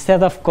that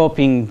instead of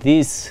copying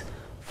this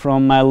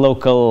from my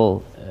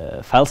local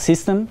file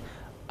system,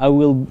 I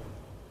will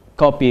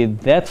copy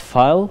that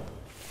file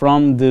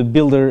from the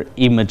builder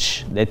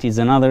image, that is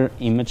another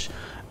image,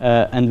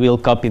 and we'll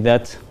copy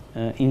that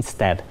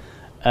instead.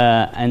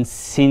 And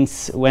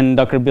since when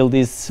Docker build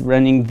is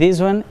running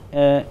this one,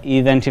 it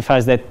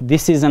identifies that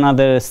this is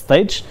another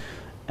stage,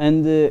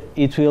 and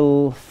it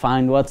will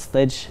find what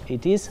stage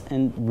it is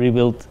and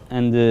rebuild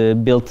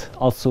and build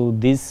also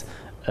this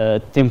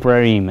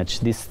temporary image,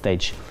 this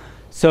stage.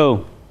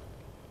 So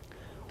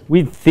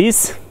with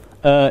this,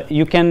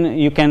 you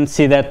can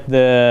see that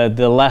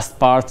the last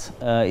part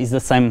is the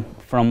same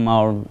from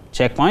our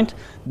checkpoint.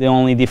 The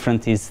only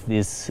difference is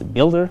this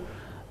builder,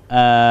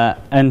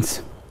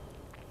 and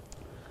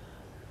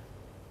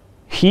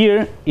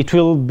here it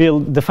will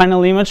build the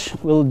final image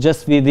will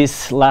just be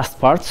this last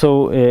part.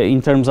 So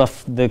in terms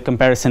of the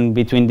comparison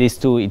between these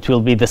two, it will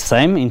be the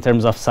same in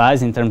terms of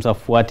size, in terms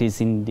of what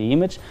is in the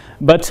image.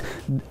 But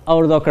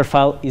our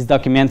Dockerfile is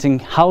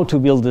documenting how to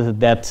build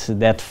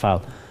that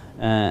file.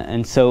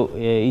 And so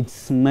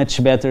it's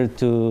much better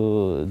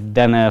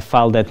than a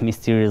file that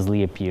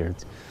mysteriously appeared.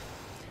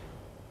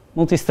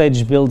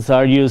 Multi-stage builds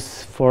are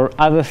used for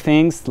other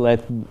things,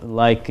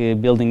 like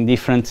building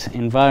different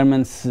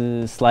environments,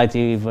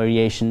 slightly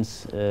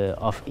variations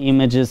of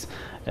images.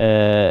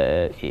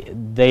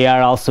 They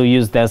are also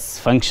used as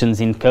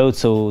functions in code,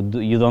 so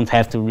you don't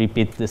have to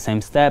repeat the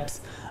same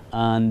steps.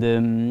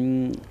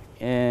 And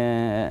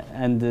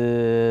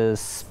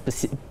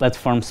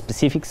platform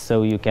specifics,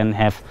 so you can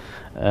have,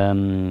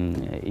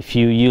 if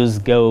you use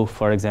Go,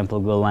 for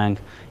example, Golang,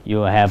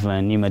 you have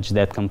an image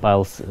that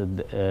compiles,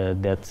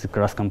 that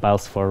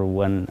cross-compiles for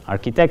one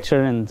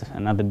architecture, and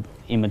another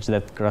image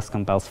that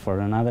cross-compiles for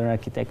another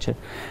architecture,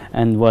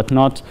 and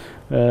whatnot.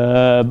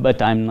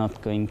 But I'm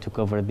not going to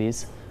cover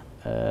this,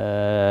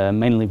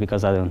 mainly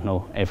because I don't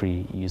know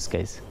every use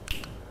case.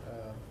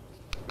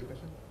 Quick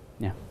question?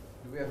 Yeah.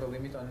 Do we have a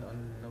limit on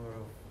number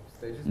of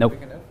stages Nope. that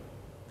we can have?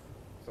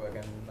 So I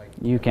can like.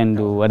 You can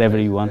do whatever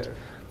you want. There.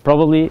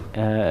 Probably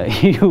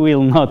you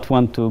will not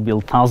want to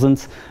build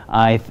thousands.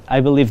 I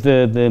believe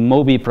the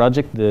Moby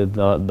project, the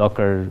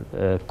Docker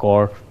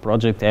core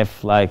project,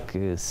 have like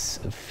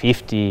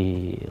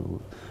 50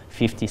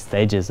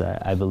 stages,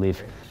 I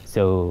believe.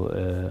 So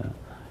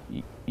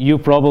you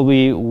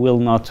probably will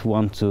not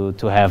want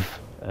to have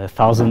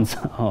thousands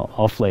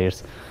of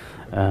layers.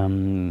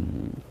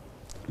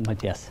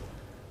 But yes.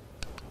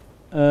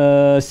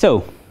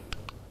 So.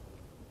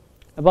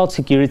 About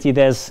security,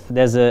 there's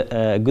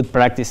a good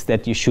practice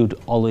that you should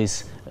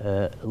always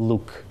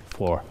look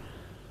for.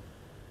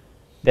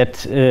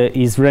 That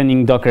is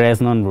running Docker as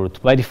non-root.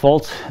 By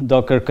default,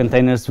 Docker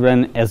containers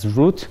run as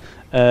root,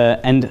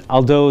 and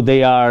although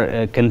they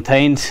are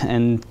contained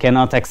and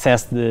cannot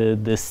access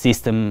the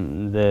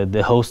system,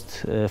 the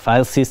host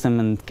file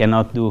system, and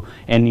cannot do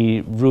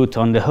any root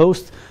on the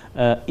host,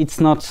 it's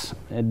not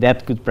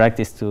that good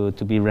practice to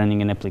be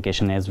running an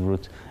application as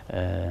root.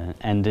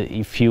 And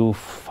if you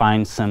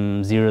find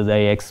some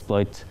zero-day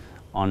exploit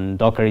on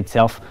Docker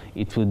itself,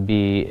 it would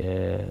be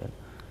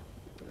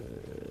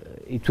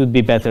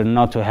better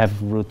not to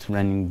have root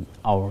running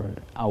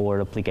our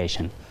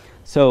application.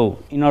 So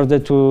in order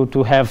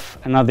to have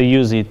another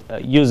user,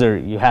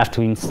 you have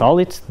to install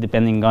it,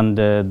 depending on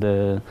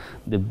the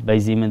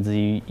base image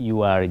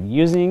you are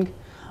using,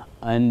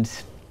 and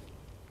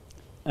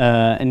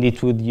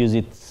it would use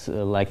it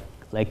like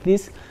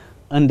this,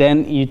 and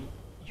then you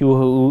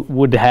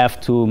would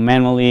have to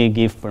manually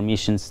give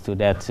permissions to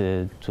that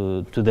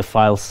to the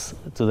file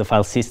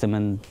system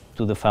and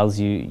to the files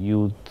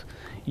you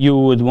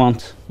would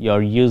want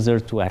your user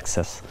to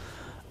access.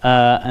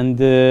 And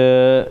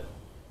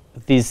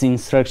this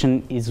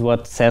instruction is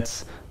what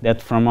sets that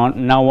from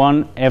now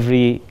on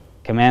every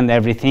command,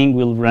 everything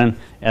will run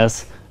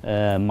as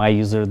my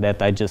user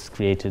that I just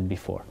created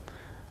before.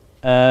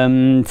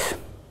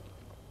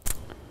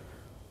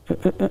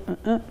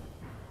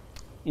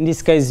 In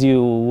this case,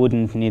 you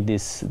wouldn't need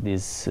this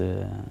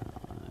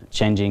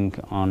changing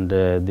on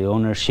the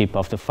ownership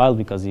of the file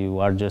because you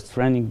are just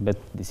running, but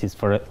this is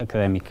for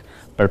academic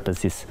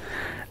purposes.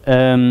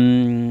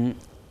 Everything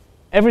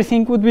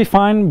would be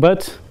fine,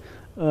 but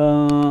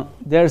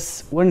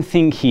there's one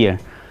thing here.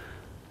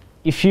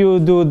 If you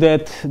do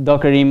that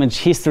Docker image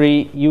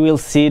history, you will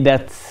see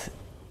that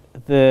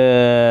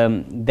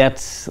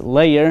that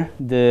layer,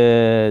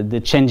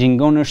 the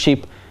changing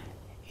ownership,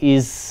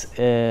 has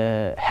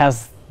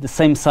the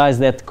same size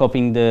that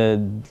copying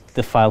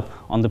the file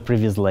on the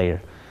previous layer.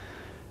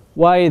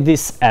 Why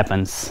this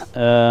happens?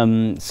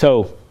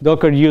 So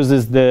Docker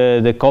uses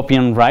the copy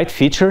and write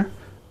feature.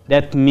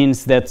 That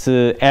means that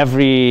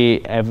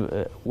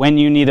when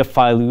you need a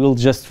file, you will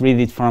just read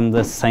it from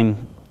the same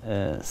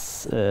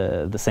place,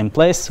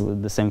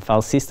 with the same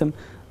file system,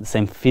 the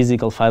same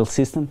physical file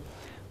system.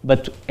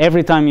 But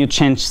every time you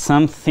change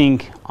something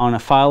on a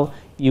file,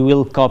 you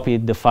will copy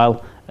the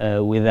file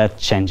with that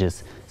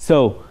changes.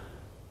 So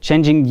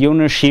changing the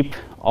ownership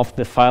of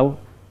the file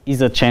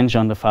is a change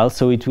on the file,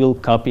 so it will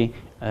copy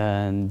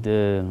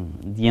the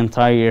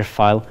entire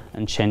file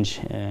and change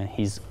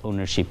his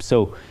ownership.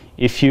 So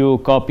if you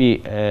copy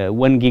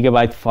 1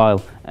 GB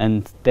file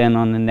and then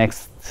on the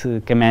next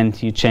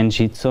command you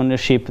change its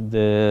ownership,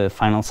 the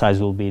final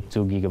size will be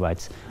 2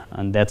 GB,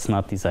 and that's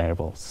not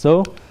desirable.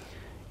 So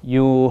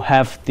you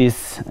have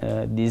this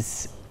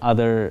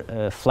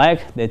other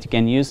flag that you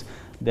can use,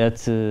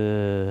 that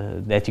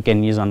you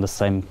can use on the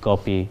same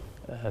copy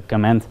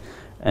command,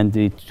 and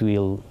it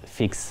will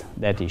fix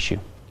that issue.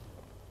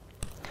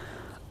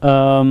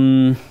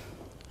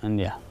 And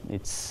yeah,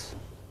 it's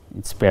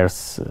it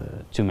spares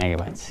 2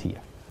 megabytes here.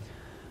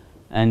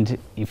 And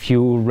if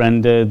you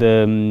run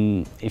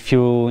run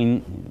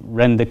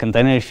the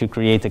container, if you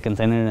create a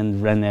container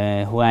and run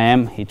who I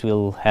am, it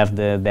will have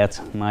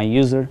that my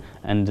user,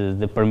 and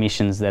the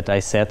permissions that I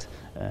set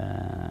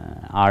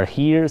are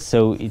here.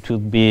 So it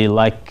would be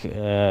like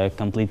a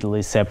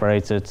completely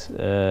separated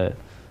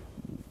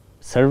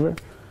server,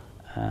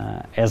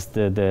 as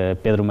the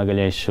Pedro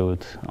Magalhães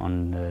showed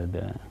on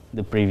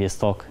the previous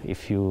talk.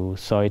 If you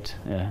saw it,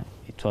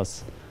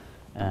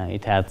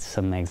 it had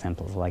some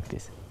examples like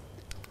this.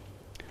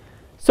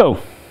 So,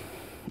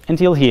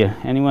 until here,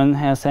 anyone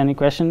has any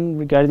question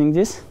regarding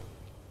this?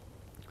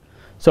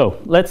 So,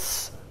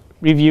 let's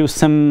review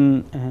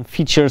some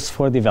features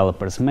for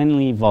developers,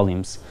 mainly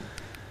volumes.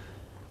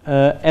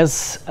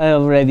 As I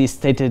already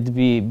stated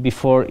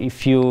before,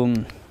 if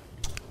you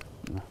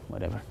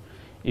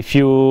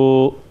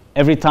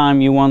every time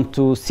you want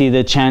to see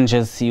the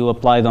changes you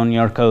applied on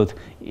your code,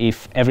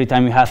 if every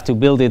time you have to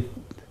build the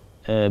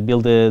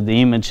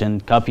image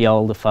and copy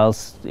all the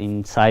files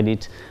inside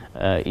it,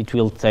 it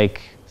will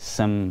take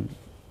some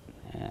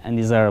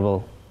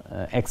undesirable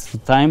extra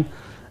time,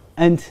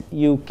 and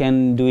you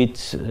can do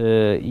it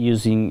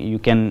you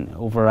can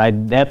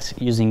override that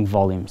using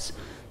volumes.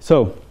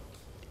 So,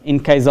 in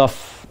case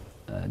of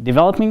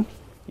developing,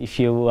 if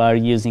you are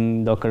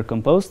using Docker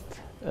Compose,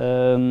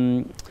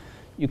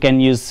 you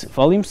can use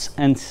volumes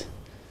and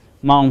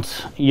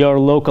mount your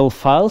local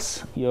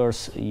files, your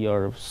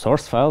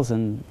source files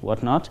and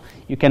whatnot.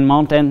 You can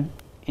mount them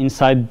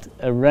inside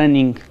a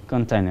running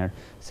container.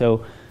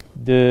 So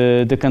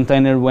the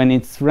container, when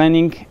it's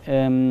running,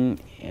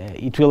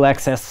 it will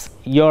access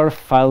your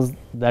files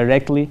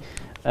directly,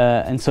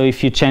 and so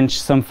if you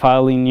change some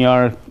file in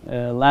your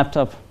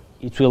laptop,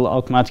 it will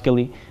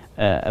automatically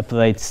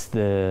update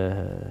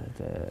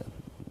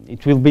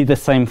it will be the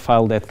same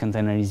file that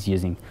container is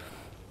using.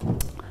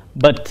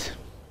 But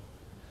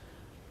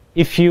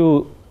if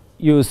you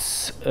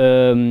use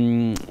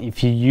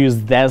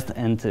that,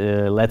 and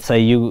let's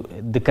say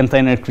the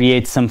container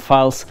creates some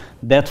files,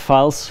 that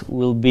files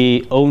will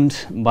be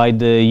owned by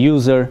the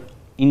user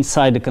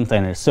inside the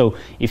container. So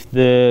if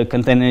the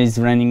container is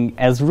running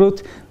as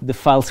root, the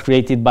files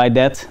created by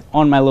that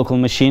on my local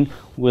machine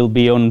will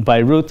be owned by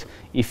root.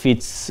 If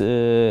it's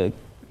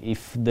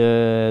if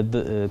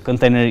the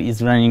container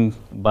is running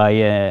by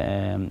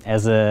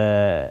as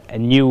a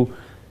new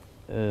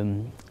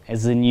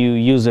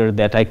user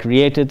that I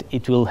created,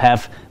 it will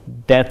have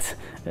that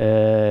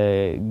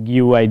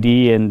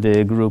UID and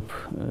the group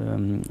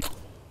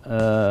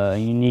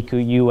unique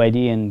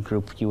UID and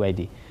group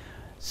UID.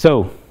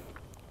 So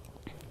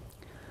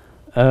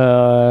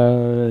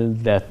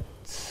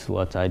that's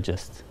what I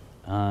just.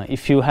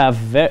 If you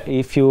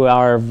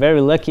are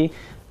very lucky,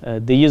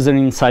 the user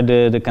inside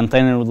the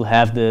container will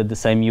have the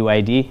same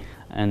UID,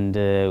 and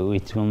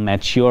it will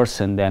match yours,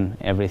 and then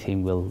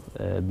everything will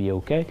be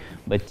okay.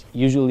 But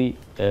usually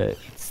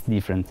it's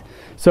different.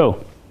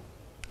 So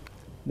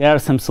there are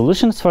some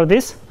solutions for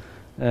this.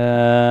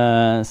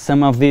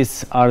 Some of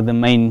these are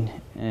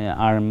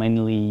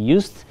mainly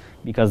used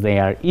because they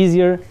are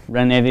easier.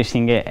 Run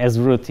everything as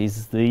root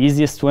is the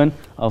easiest one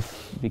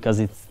because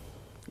it's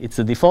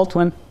a default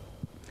one.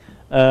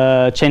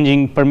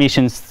 Changing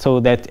permissions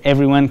so that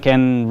everyone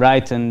can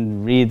write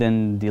and read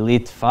and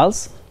delete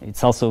files.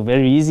 It's also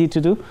very easy to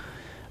do.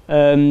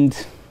 And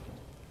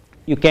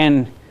you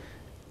can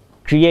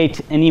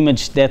create an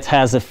image that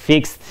has a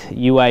fixed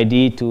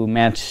UID to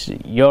match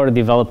your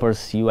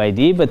developer's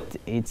UID, but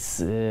it's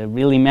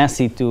really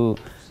messy to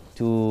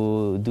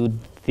do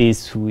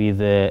this with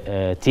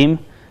a team.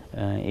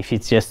 If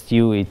it's just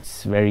you,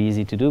 it's very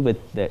easy to do, but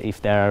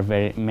if there are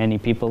very many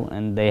people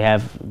and they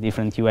have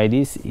different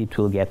UIDs, it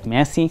will get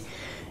messy.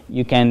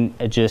 You can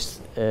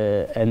adjust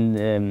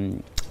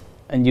and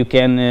you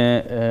can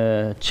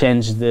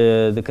change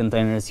the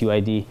container's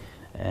UID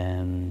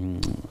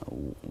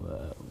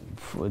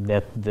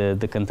that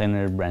the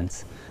container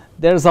brands.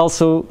 There's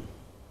also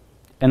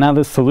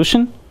another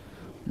solution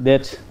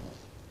that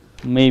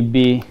may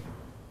be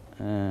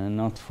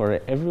not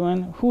for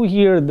everyone. Who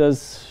here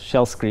does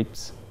shell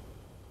scripts?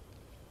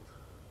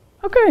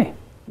 Okay,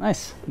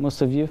 nice,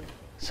 most of you.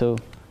 So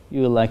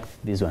you will like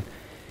this one.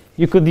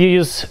 You could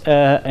use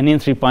an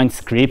entry point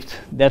script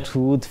that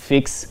would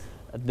fix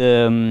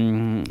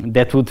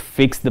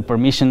the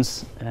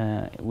permissions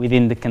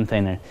within the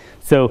container.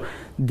 So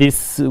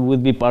this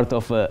would be part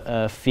of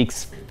a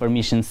fixed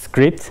permission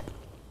script.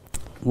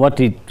 What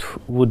it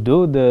would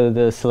do,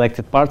 the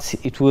selected parts,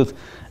 it would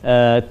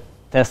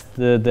test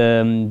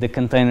the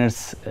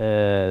containers,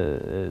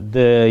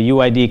 the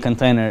UID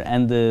container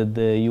and the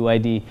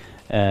UID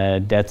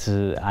that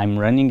I'm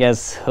running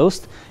as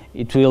host.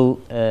 It will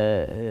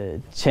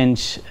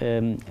change,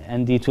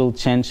 and it will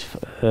change.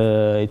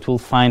 It will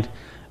find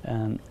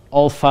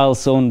all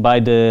files owned by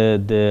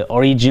the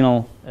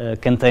original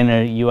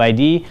container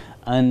UID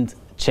and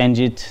change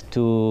it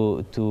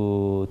to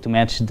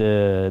match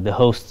the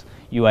host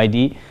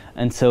UID.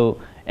 And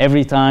so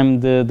every time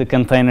the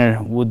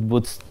container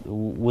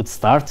would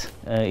start,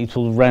 it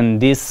will run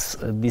this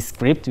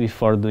script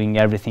before doing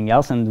everything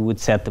else, and would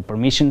set the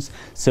permissions.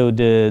 So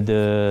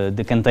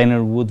the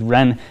container would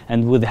run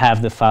and would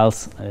have the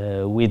files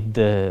with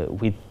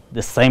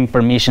the same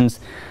permissions,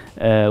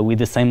 with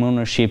the same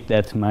ownership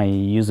that my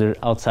user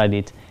outside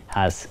it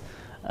has.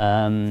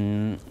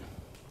 And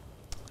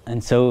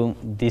so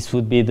this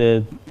would be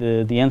the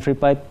entry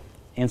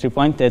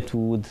point that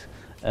would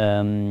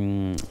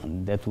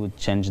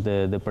change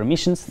the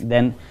permissions.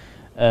 Then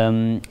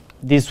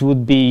this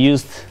would be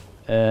used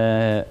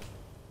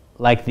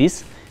like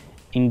this.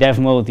 In dev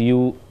mode,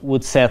 you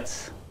would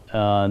set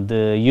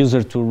the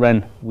user to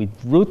run with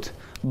root,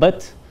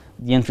 but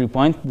the entry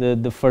point,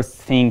 the first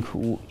thing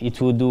it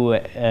would do,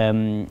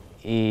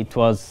 it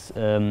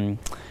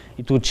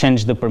would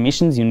change the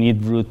permissions. You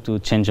need root to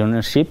change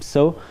ownership,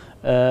 so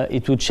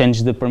it would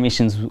change the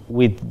permissions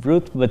with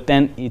root, but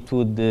then it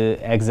would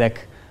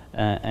exec.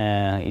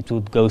 It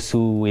would go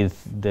through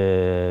with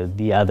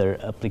the other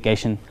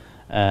application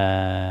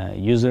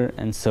user,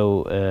 and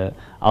so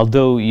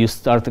although you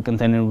start a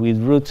container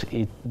with root,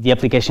 the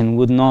application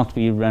would not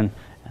be run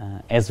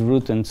as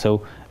root, and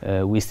so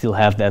we still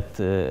have that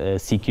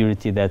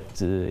security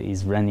that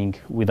is running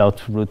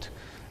without root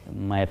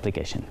my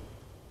application.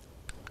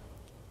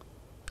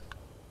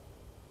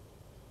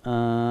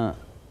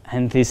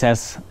 And this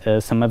has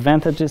some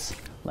advantages,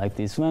 like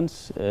these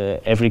ones.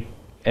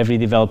 Every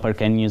developer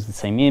can use the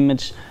same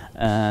image,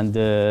 and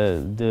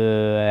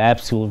the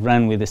apps will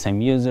run with the same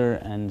user,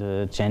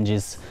 and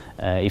changes,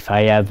 if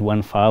I add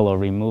one file or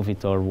remove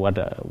it or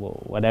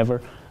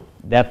whatever,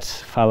 that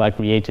file I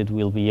created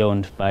will be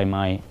owned by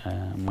my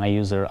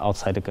user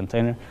outside the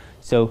container.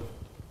 So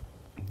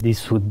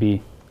this would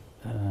be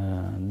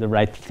the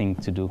right thing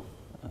to do.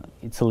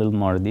 It's a little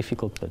more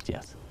difficult, but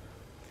yes.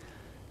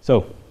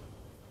 So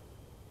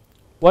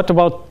what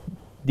about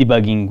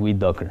debugging with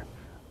Docker?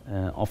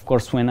 Of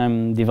course, when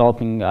I'm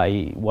developing,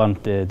 I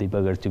want the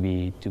debugger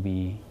to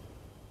be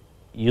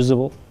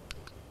usable.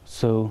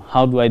 So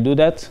how do I do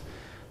that?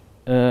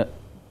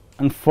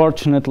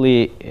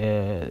 Unfortunately,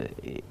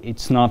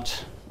 it's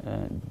not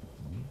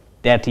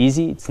that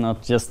easy. It's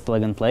not just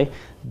plug and play.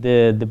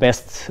 The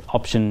best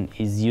option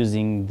is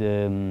using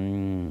the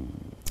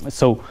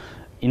so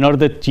in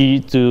order to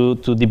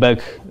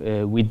debug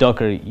with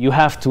Docker, you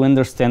have to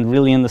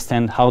really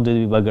understand how the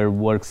debugger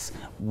works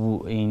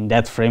in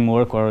that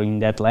framework or in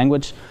that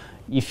language.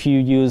 If you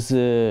use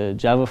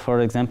Java, for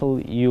example,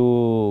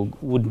 you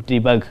would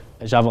debug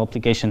a Java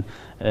application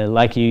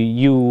like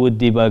you would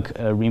debug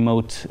a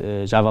remote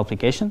Java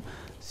application.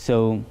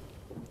 So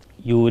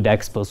you would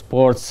expose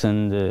ports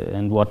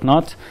and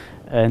whatnot.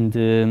 And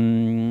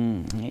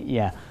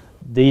yeah,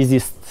 the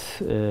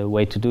easiest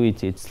way to do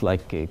it, it's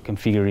like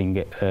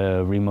configuring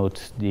a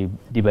remote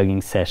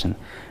debugging session.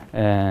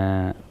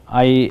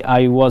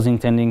 I was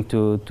intending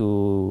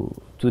to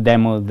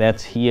demo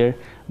that here,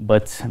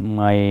 but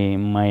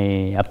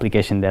my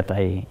application that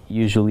I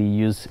usually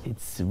use,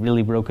 it's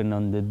really broken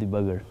on the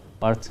debugger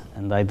part,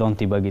 and I don't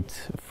debug it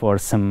for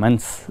some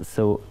months,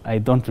 so I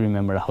don't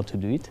remember how to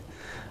do it.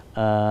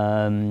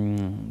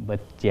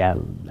 But yeah,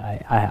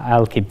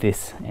 I'll keep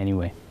this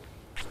anyway.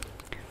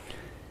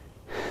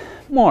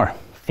 More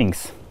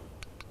things.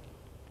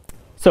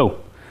 So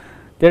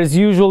there's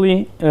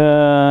usually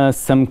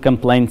some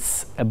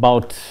complaints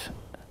about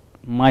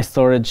my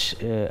storage.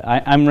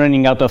 I'm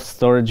running out of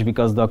storage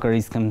because Docker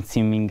is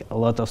consuming a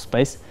lot of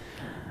space,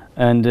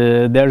 and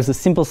there's a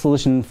simple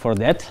solution for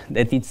that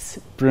it's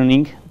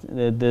pruning,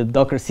 the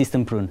Docker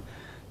system prune.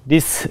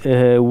 This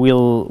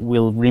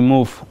will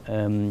remove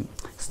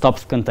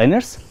stopped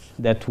containers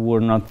that were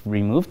not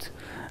removed,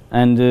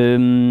 and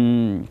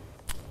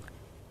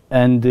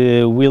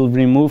will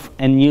remove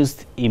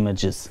unused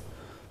images.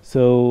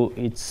 So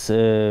it's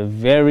a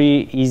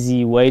very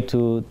easy way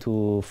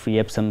to free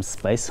up some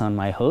space on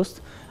my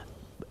host.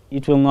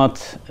 It will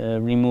not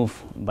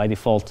remove by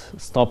default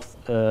stop.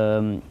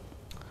 It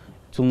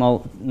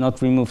will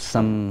not remove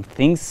some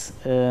things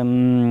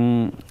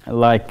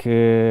like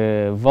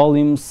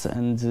volumes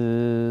and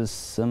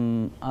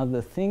some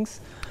other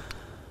things.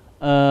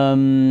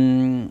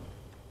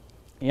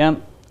 Yeah,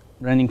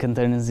 running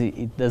containers,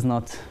 it does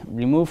not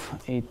remove.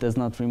 It does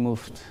not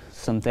remove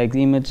some tagged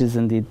images,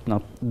 and it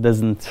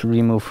doesn't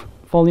remove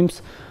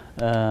volumes.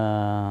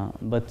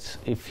 But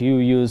if you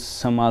use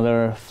some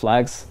other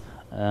flags,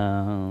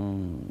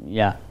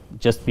 yeah,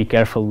 just be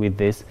careful with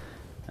this,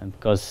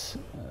 because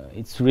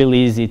it's really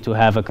easy to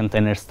have a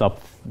container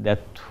stopped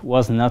that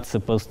was not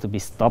supposed to be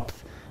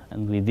stopped,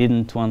 and we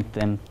didn't want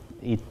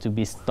it to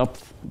be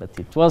stopped, but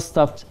it was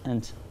stopped,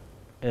 and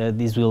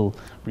this will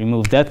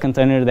remove that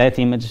container, that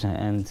image,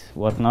 and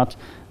whatnot,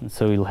 and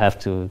so you'll have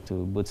to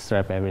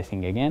bootstrap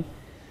everything again.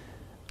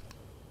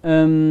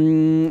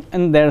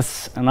 And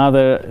there's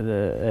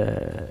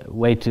another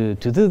way to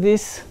do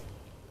this.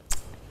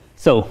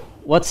 So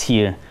what's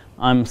here?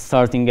 I'm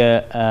starting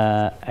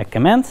a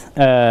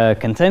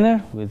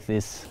container with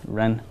this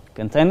run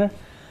container.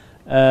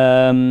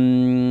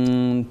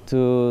 to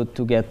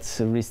get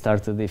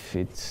restarted if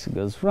it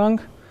goes wrong.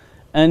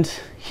 And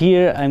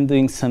here I'm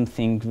doing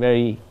something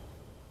very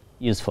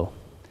useful.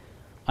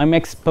 I'm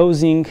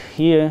exposing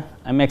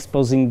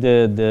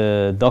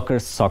the Docker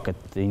socket,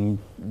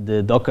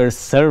 the Docker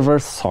server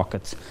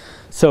socket.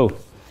 So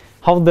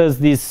how does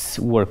this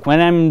work? When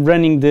I'm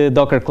running the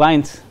Docker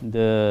client,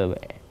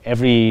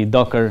 every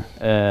Docker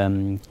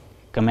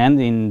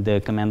command in the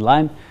command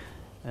line,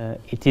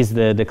 it is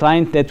the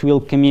client that will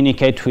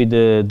communicate with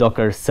the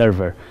Docker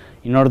server.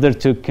 In order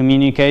to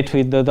communicate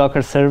with the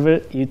Docker server,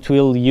 it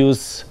will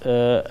use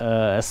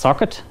a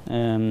socket, a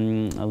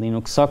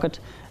Linux socket,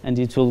 and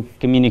it will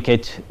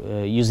communicate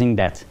using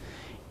that.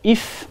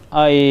 If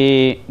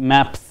I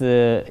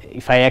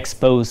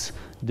expose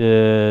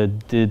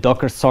the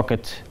Docker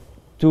socket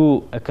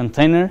to a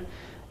container,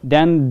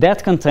 then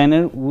that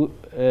container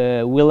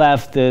will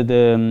have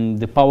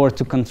the power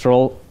to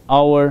control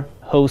our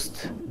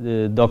host,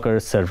 the Docker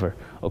server.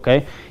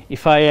 Okay?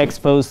 If I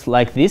expose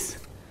like this,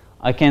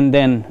 I can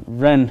then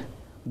run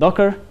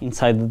Docker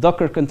inside the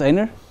Docker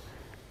container,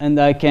 and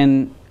I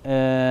can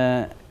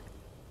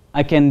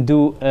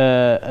do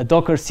a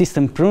Docker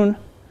system prune,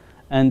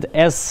 and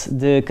as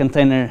the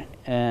container,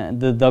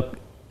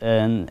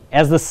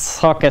 as the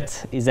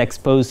socket is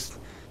exposed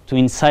to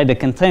inside the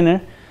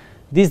container,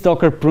 this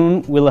Docker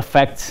prune will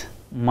affect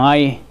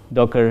my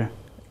Docker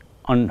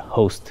on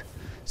host.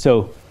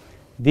 So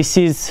this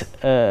is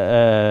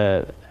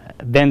a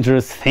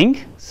dangerous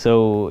thing.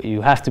 So you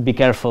have to be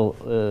careful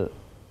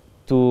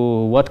to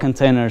what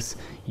containers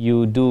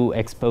you do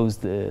expose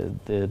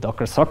the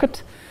Docker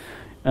socket.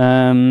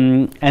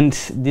 And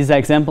this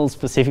example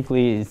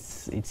specifically,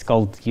 it's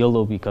called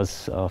YOLO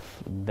because of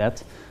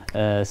that.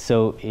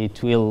 So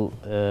it will,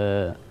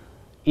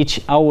 each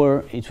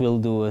hour it will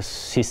do a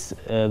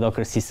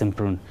Docker system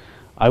prune.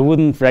 I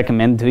wouldn't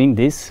recommend doing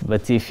this,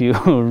 but if you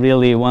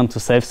really want to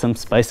save some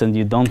space and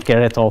you don't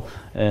care at all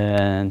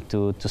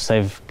to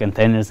save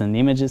containers and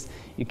images,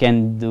 you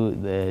can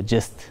do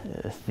just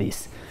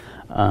this.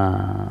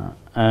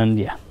 And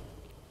yeah.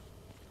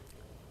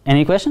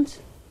 Any questions?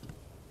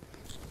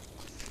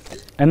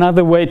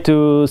 Another way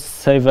to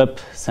save up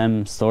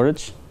some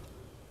storage,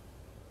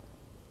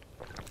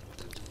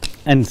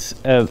 and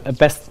a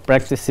best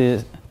practice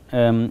is,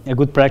 a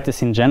good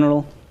practice in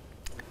general,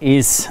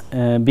 is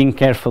being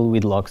careful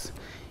with logs.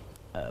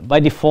 By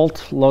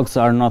default, logs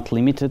are not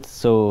limited,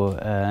 so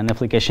an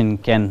application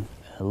can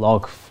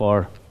log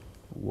for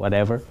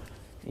whatever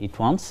it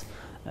wants.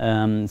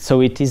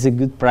 So it is a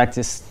good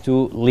practice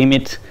to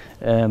limit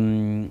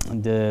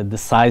the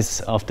size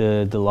of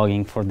the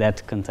logging for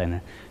that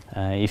container.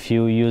 If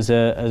you use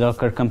a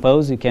Docker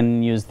Compose, you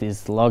can use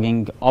these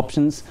logging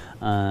options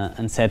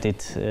and set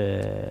it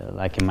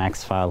like a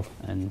max file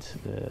and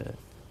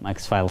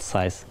max file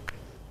size.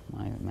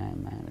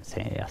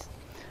 Say yes.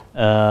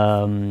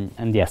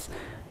 And yes,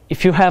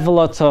 if you have a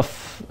lot of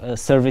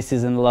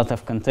services and a lot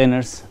of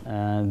containers,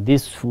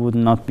 this would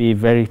not be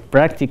very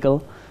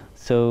practical.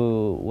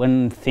 So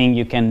one thing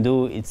you can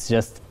do is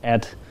just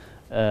add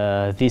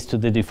this to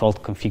the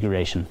default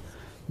configuration.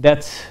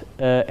 That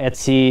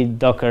etc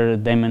docker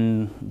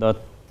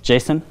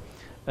daemon.json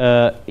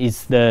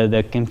is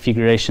the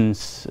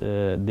configurations,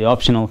 the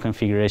optional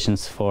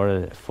configurations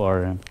for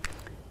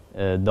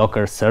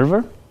Docker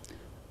server.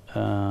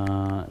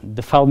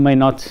 The file may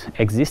not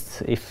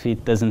exist. If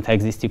it doesn't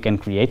exist, you can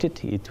create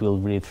it. It will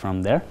read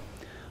from there,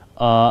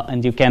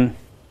 and you can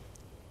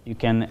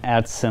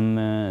add some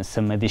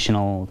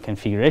additional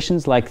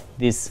configurations like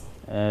this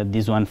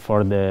one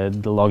for the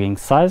logging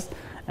size,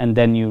 and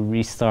then you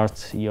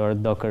restart your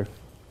Docker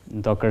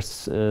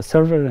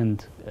server,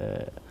 and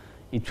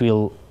it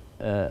will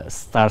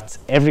start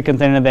every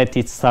container that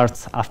it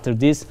starts after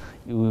this.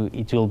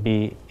 It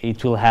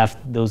will have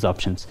those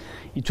options.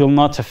 It will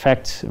not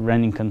affect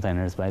running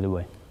containers, by the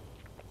way.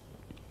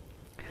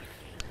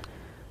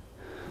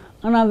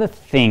 Another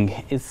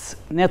thing is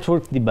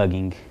network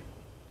debugging.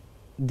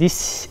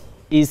 This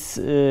is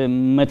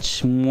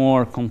much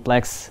more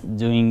complex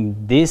doing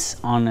this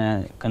on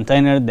a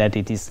container than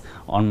it is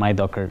on my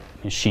Docker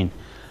machine.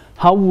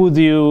 How would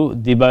you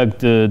debug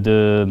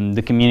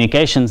the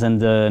communications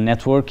and the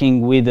networking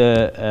with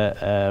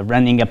a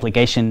running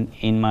application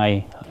in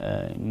my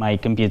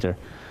computer?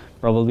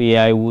 Probably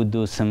I would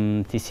do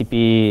some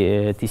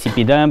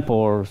TCP dump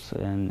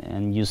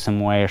and use some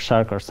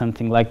Wireshark or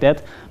something like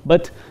that.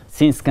 But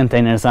since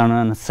containers are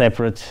on a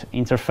separate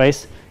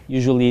interface,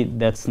 usually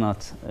that's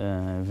not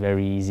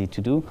very easy to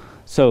do.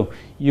 So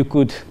you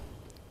could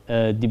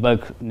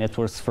debug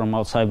networks from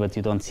outside, but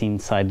you don't see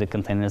inside the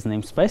container's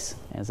namespace,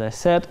 as I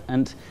said.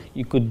 And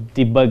you could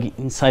debug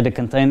inside the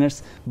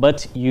containers,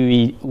 but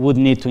you would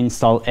need to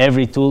install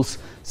every tools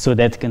so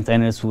that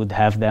containers would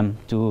have them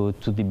to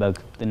debug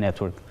the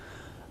network.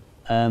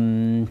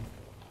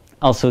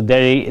 Also,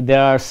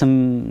 there are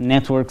some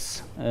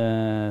networks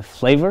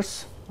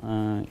flavors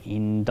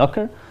in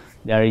Docker.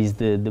 There is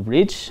the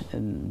bridge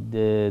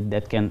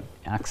that can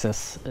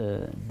access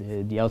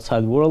the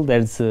outside world.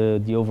 There's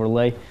the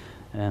overlay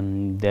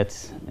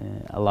that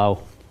allow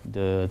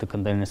the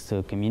containers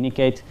to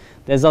communicate.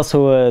 There's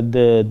also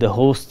the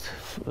host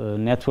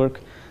network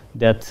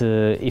that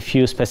if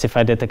you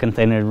specify that the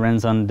container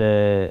runs on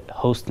the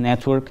host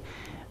network,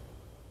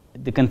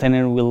 the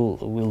container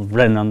will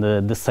run on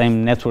the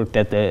same network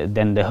that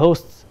than the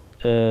host,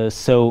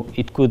 so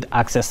it could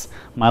access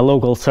my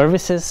local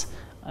services,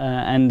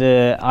 and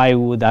I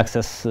would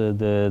access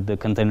the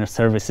container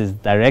services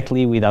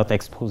directly without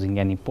exposing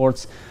any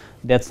ports.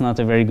 That's not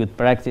a very good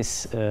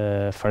practice.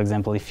 For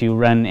example, if you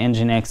run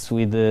Nginx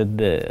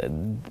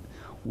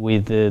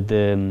with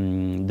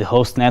the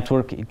host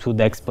network, it would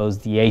expose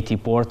the 80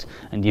 port,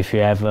 and if you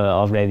have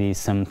already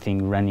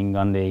something running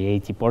on the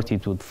 80 port,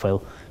 it would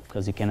fail,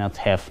 because you cannot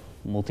have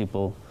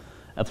multiple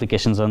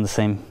applications on the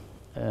same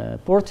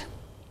port.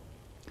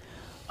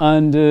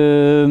 And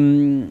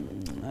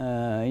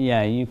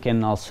yeah, you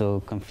can also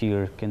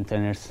configure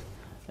containers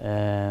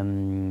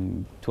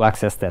to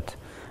access that.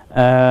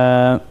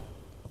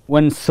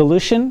 One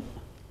solution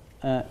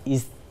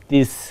is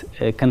this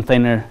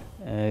container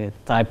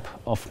type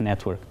of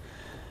network.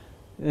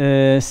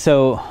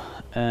 So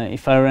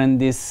if I run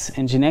this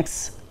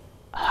Nginx,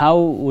 how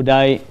would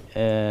I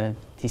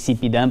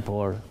TCP dump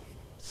or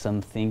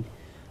something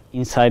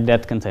inside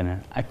that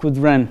container? I could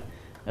run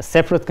a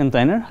separate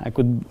container. I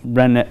could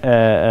run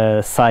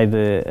a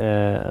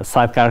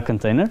sidecar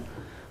container,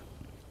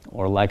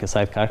 or like a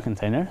sidecar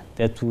container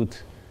that would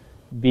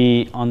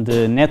be on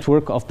the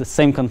network of the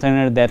same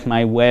container that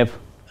my web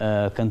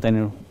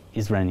container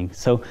is running.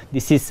 So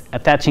this is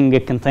attaching a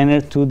container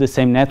to the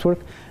same network,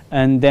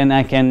 and then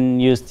I can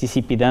use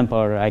TCP dump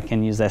or I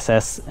can use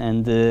SS,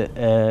 and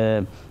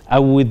I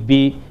would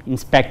be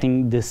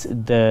inspecting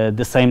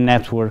the same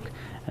network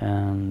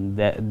from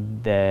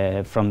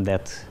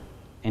that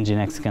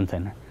Nginx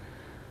container.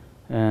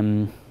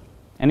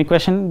 Any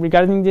question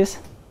regarding this?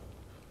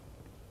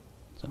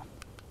 So,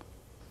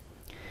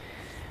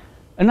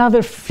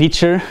 another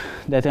feature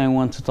that I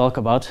want to talk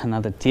about,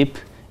 another tip,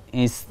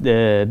 is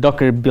the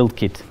Docker build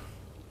kit.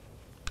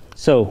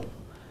 So,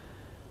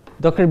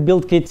 Docker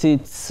build kit,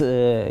 it's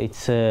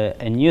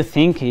a new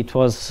thing. It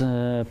was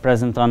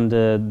present on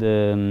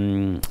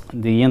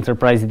the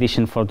enterprise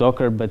edition for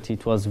Docker, but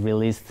it was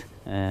released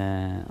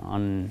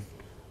on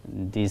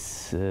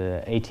this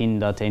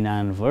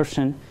 18.89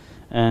 version,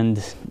 and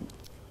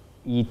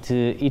it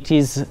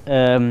is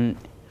an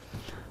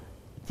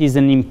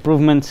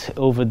improvement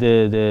over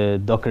the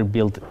Docker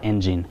build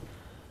engine.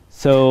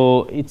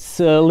 So it's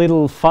a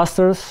little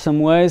faster some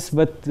ways,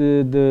 but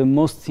the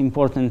most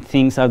important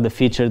things are the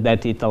feature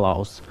that it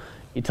allows.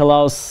 It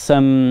allows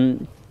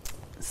some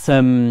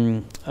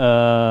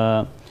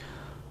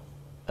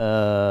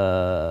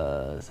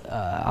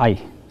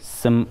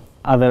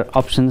other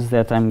options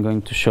that I'm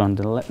going to show on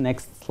the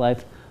next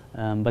slide.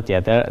 But yeah,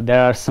 there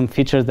are some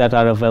features that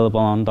are available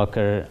on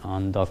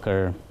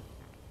Docker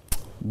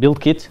build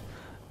kit.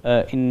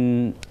 Yeah.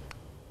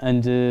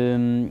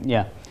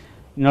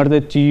 In order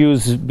to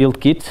use build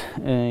kit,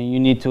 you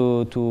need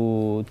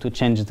to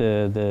change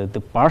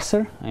the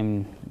parser.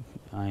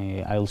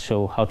 I'll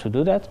show how to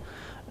do that,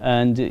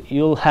 and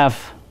you'll have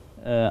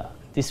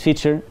this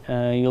feature.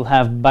 You'll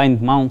have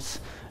bind mounts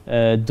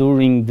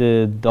during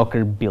the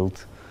Docker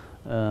build.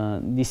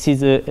 This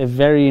is a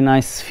very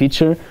nice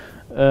feature,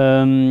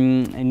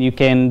 and you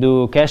can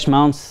do cache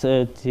mounts,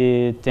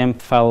 temp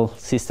file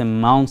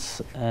system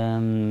mounts,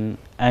 and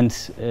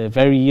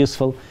very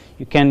useful.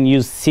 You can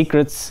use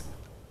secrets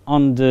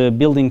on the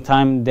building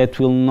time that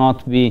will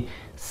not be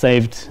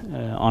saved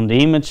on the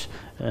image.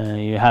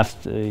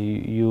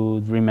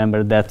 You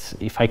remember that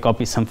if I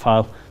copy some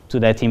file to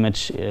that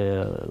image,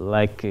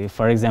 like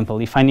for example,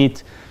 if I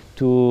need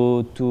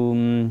to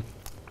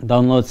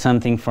download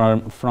something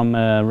from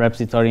a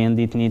repository and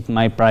it needs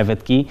my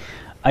private key,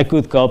 I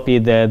could copy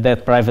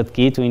that private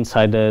key to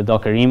inside the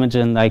Docker image,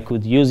 and I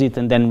could use it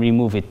and then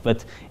remove it.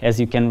 But as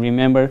you can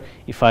remember,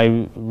 if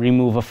I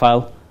remove a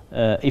file,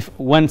 if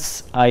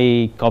once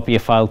I copy a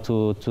file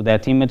to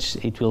that image,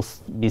 it will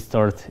be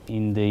stored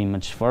in the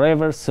image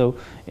forever. So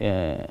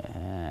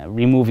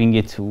removing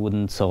it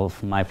wouldn't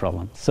solve my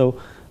problem. So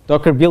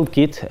Docker build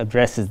kit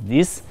addresses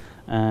this,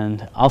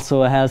 and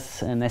also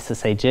has an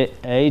SSH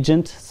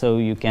agent, so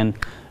you can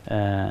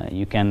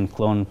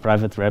clone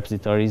private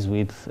repositories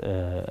with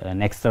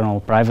an external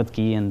private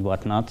key and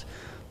whatnot.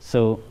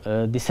 So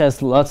this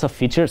has lots of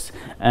features,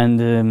 and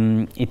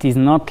it is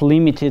not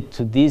limited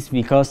to this,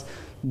 because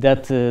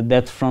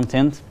that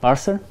front-end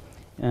parser,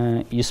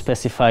 you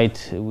specify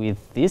it with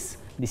this.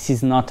 This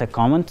is not a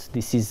comment.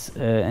 This is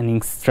an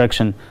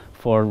instruction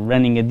for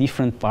running a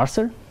different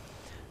parser.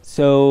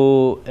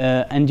 So,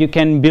 and you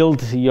can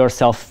build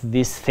yourself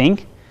this thing.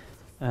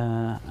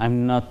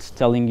 I'm not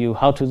telling you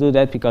how to do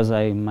that because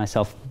I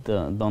myself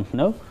don't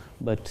know,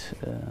 but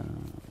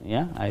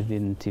yeah, I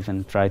didn't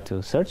even try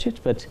to search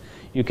it. But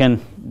you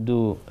can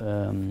do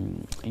a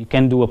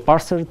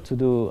parser to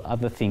do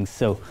other things.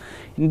 So,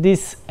 in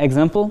this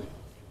example,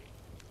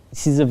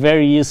 this is a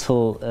very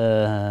useful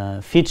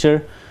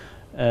feature.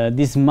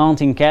 This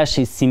mounting cache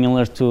is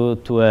similar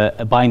to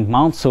a bind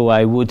mount, so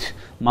I would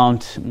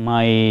mount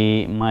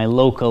my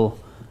local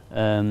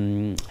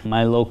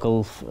my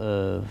local,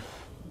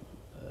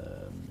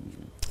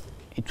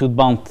 it would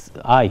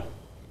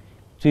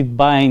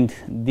bind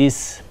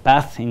this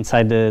path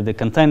inside the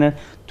container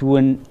to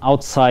an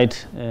outside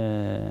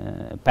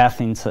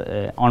path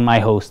on my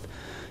host.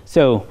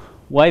 So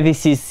why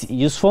this is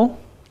useful?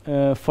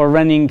 For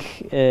running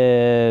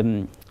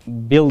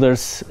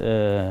builders,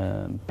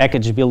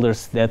 package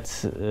builders that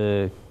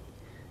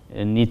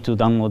need to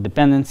download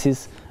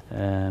dependencies.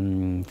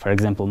 For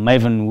example,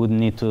 Maven would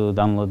need to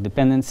download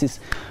dependencies.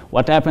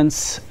 What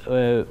happens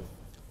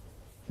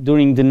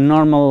during the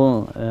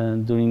normal,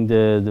 during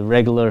the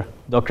regular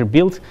Docker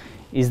build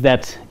is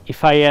that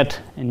if I add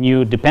a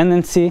new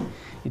dependency,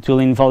 it will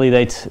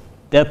invalidate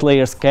that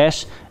layer's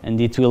cache and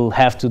it will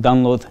have to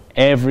download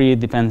every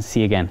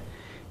dependency again.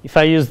 If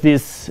I use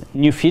this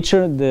new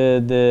feature,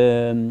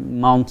 the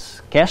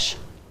mount cache,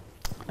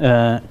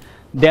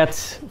 that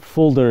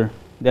folder,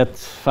 that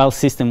file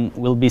system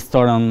will be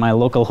stored on my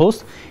local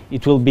host.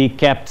 It will be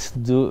kept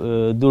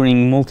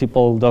during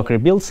multiple Docker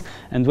builds,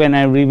 and when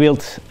I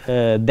rebuild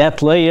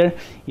that layer,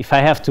 if I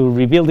have to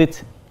rebuild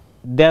it,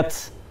 that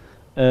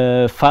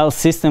file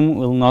system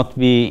will not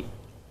be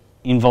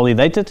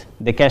invalidated.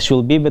 The cache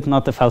will be, but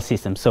not the file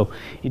system. So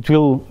it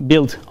will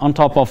build on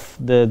top of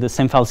the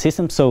same file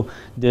system. So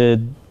the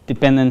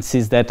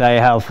dependencies that I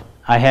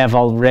have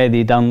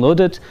already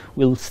downloaded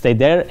will stay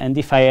there, and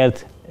if I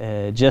add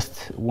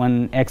just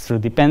one extra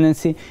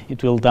dependency,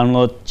 it will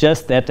download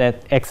just that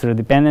extra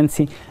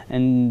dependency,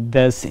 and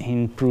thus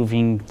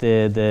improving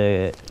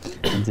the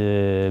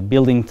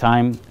building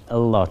time a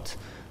lot.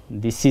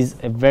 This is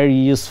a very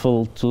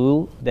useful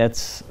tool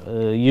that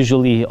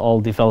usually all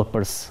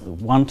developers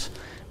want,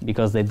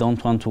 because they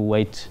don't want to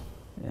wait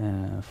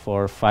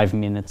for 5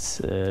 minutes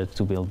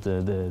to build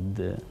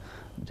the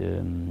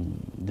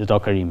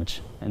Docker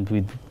image, and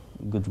with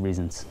good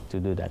reasons to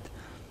do that.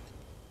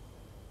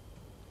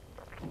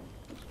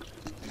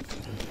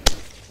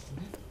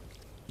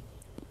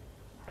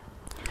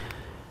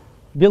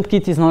 Build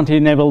kit is not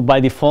enabled by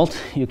default.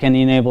 You can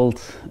enable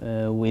it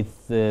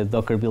with the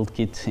Docker build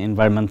kit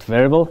environment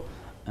variable,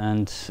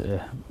 and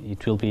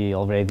it will be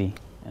already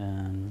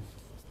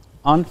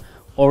on.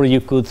 Or you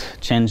could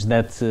change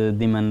that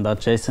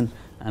daemon.json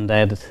and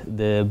add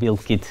the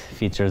build kit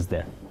features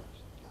there.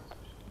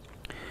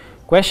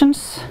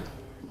 Questions?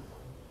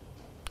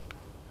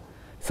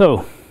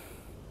 So,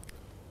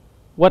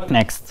 what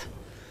next?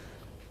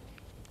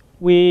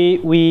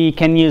 We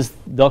can use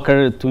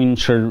Docker to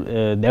ensure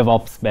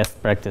DevOps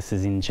best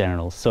practices in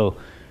general. So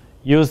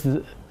use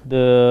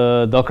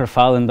the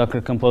Dockerfile and Docker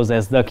Compose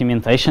as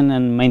documentation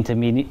and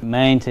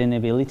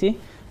maintainability.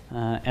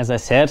 As I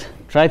said,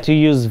 try to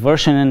use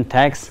version and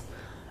tags.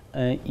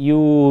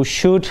 You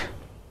should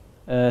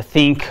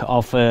think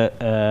of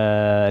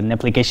an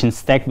application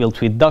stack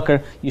built with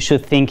Docker. You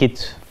should think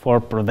it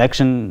for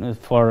production,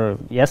 for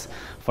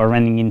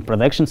running in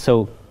production.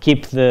 So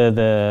keep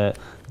the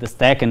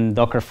stack and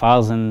Docker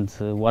files and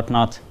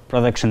whatnot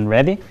production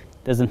ready.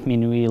 Doesn't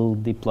mean we'll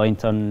deploy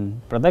it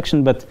on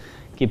production, but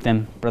keep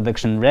them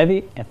production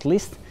ready at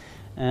least.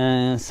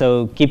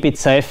 So keep it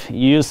safe.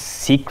 Use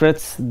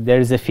secrets.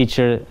 There is a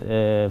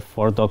feature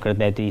for Docker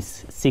that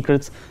is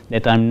secrets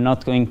that I'm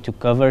not going to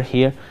cover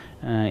here.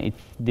 It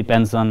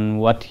depends on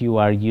what you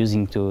are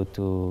using to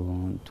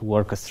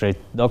orchestrate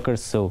Docker,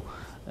 so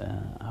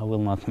I will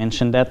not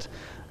mention that.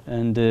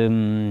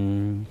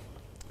 And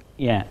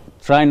yeah,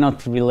 try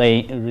not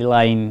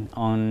relying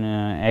on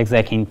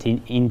exec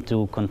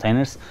into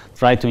containers.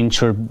 Try to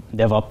ensure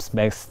DevOps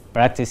best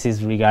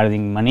practices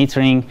regarding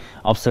monitoring,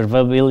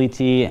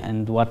 observability,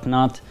 and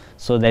whatnot,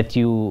 so that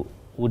you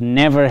would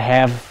never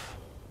have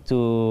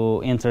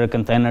to enter a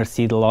container,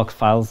 see the log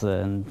files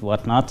and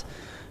whatnot.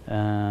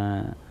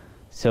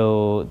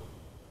 So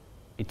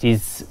it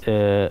is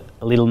a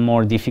little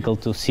more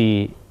difficult to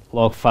see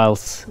log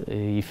files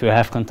if you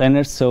have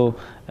containers. So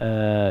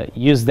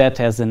use that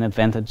as an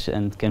advantage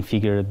and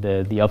configure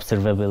the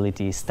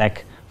observability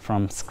stack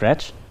from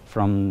scratch,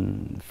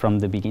 from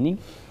the beginning.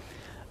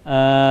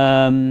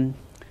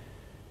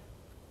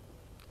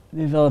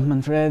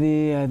 Development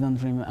ready, I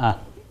don't remember.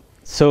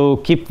 So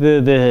keep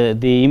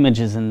the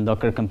images in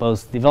Docker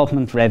Compose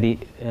development ready.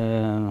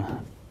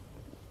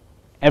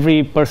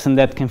 Every person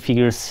that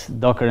configures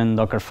Docker and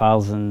Docker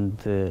files and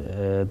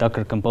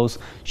Docker Compose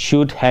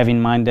should have in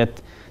mind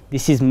that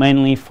this is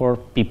mainly for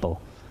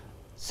people.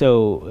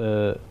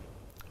 So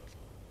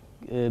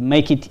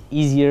make it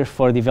easier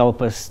for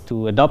developers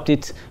to adopt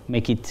it,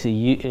 make it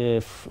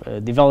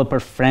developer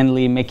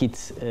friendly, make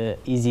it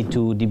easy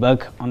to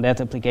debug on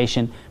that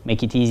application,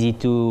 make it easy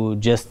to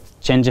just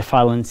change a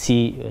file and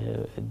see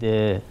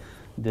the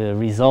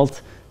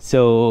result.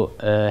 So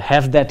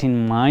have that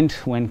in mind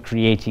when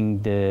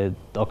creating the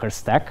Docker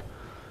stack.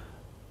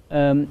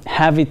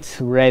 Have it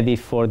ready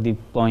for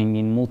deploying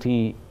in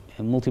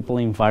multiple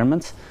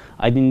environments.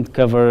 I didn't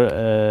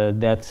cover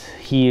that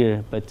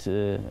here, but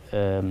the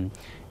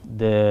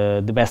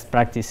best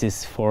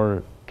practices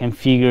for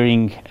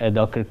configuring a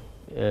Docker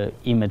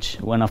image,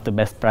 one of the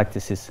best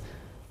practices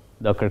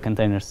Docker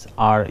containers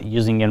are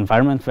using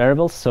environment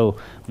variables. So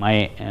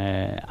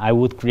I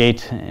would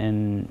create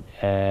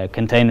a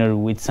container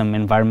with some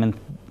environment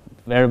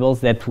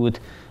variables that would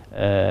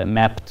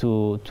map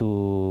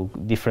to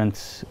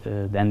different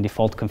than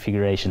default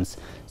configurations.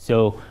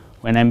 So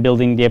when I'm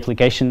building the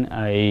application,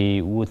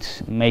 I would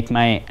make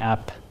my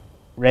app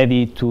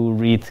ready to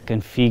read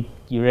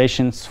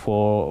configurations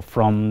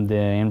from the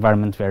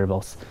environment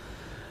variables.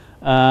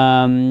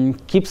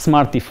 Keep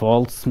smart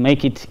defaults,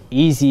 make it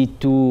easy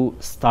to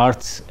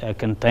start a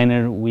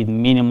container with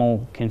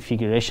minimal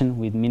configuration,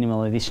 with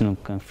minimal additional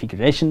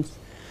configurations,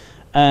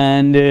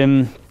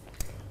 and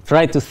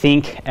try to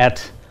think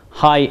at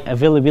high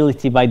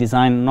availability by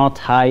design, not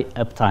high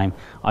uptime.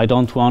 I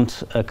don't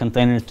want a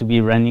container to be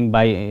running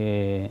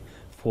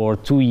for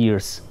 2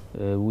 years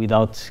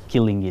without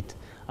killing it.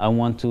 I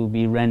want to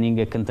be running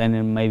a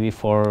container maybe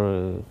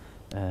for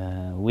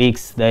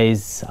weeks,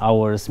 days,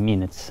 hours,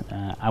 minutes.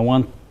 I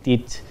want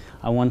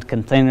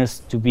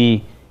containers to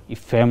be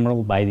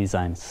ephemeral by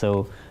design.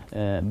 So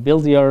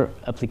build your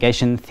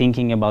application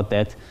thinking about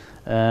that.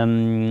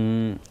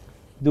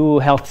 Do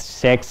health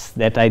checks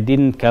that I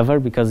didn't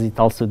cover because it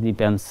also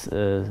depends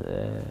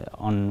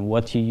on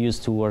what you use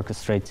to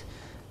orchestrate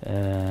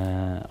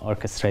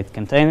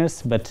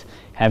containers. But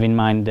have in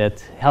mind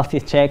that healthy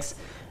checks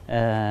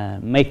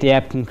make the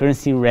app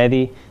concurrency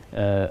ready.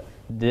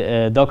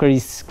 Docker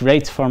is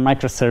great for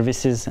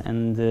microservices,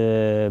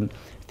 and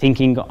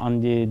thinking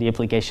on the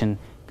application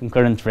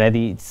concurrent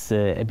ready, it's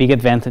a big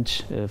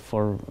advantage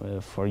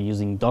for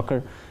using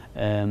Docker.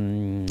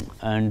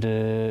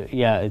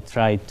 Yeah, I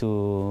try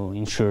to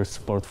ensure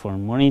support for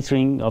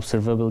monitoring,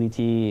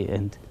 observability,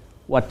 and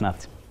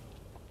whatnot.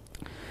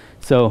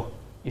 So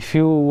if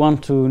you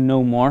want to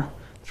know more,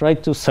 try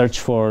to search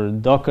for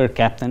Docker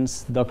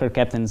captains. Docker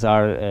captains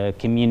are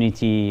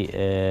community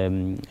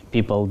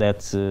people that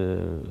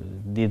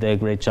did a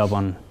great job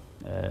on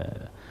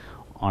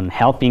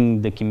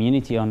helping the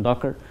community on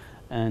Docker.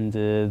 And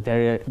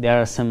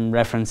there are some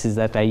references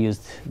that I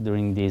used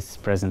during this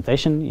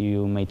presentation.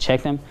 You may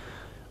check them.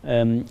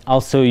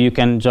 Also, you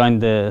can join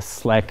the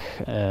Slack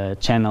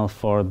channel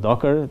for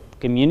Docker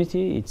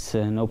community. It's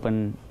an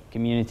open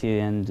community,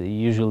 and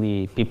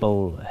usually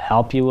people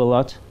help you a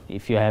lot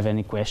if you have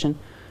any question.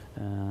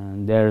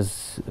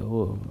 There's,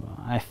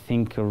 I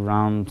think,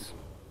 around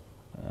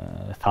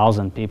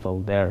 1,000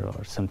 people there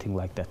or something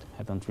like that.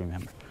 I don't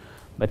remember.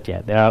 But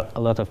yeah, there are a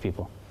lot of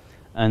people.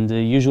 And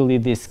usually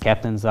these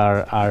captains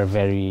are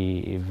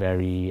very,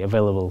 very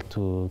available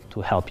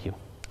to help you.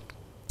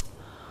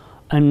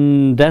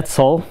 And that's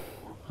all.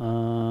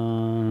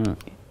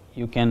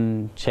 You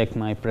can check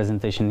my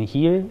presentation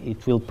here.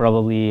 It will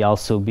probably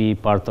also be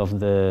part of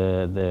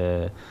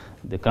the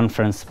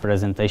conference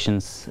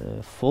presentations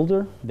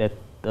folder that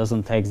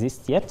doesn't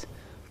exist yet,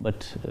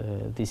 but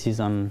this is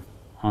on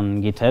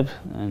GitHub,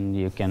 and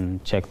you can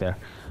check there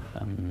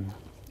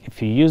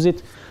if you use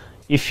it.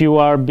 If you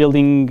are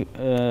building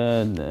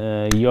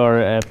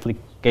your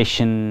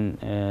application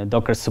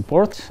Docker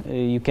support,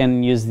 you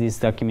can use this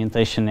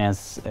documentation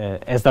as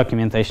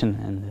documentation,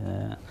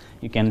 and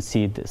you can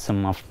see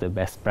some of the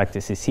best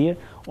practices here,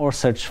 or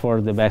search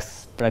for the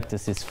best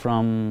practices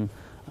from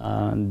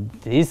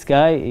this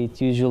guy.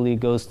 It usually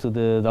goes to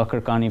the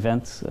DockerCon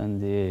events,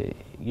 and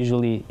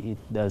usually it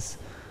does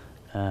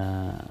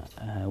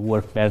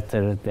work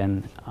better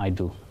than I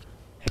do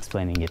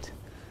explaining it.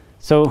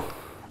 So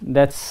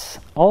that's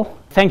all.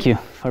 Thank you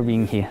for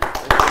being here.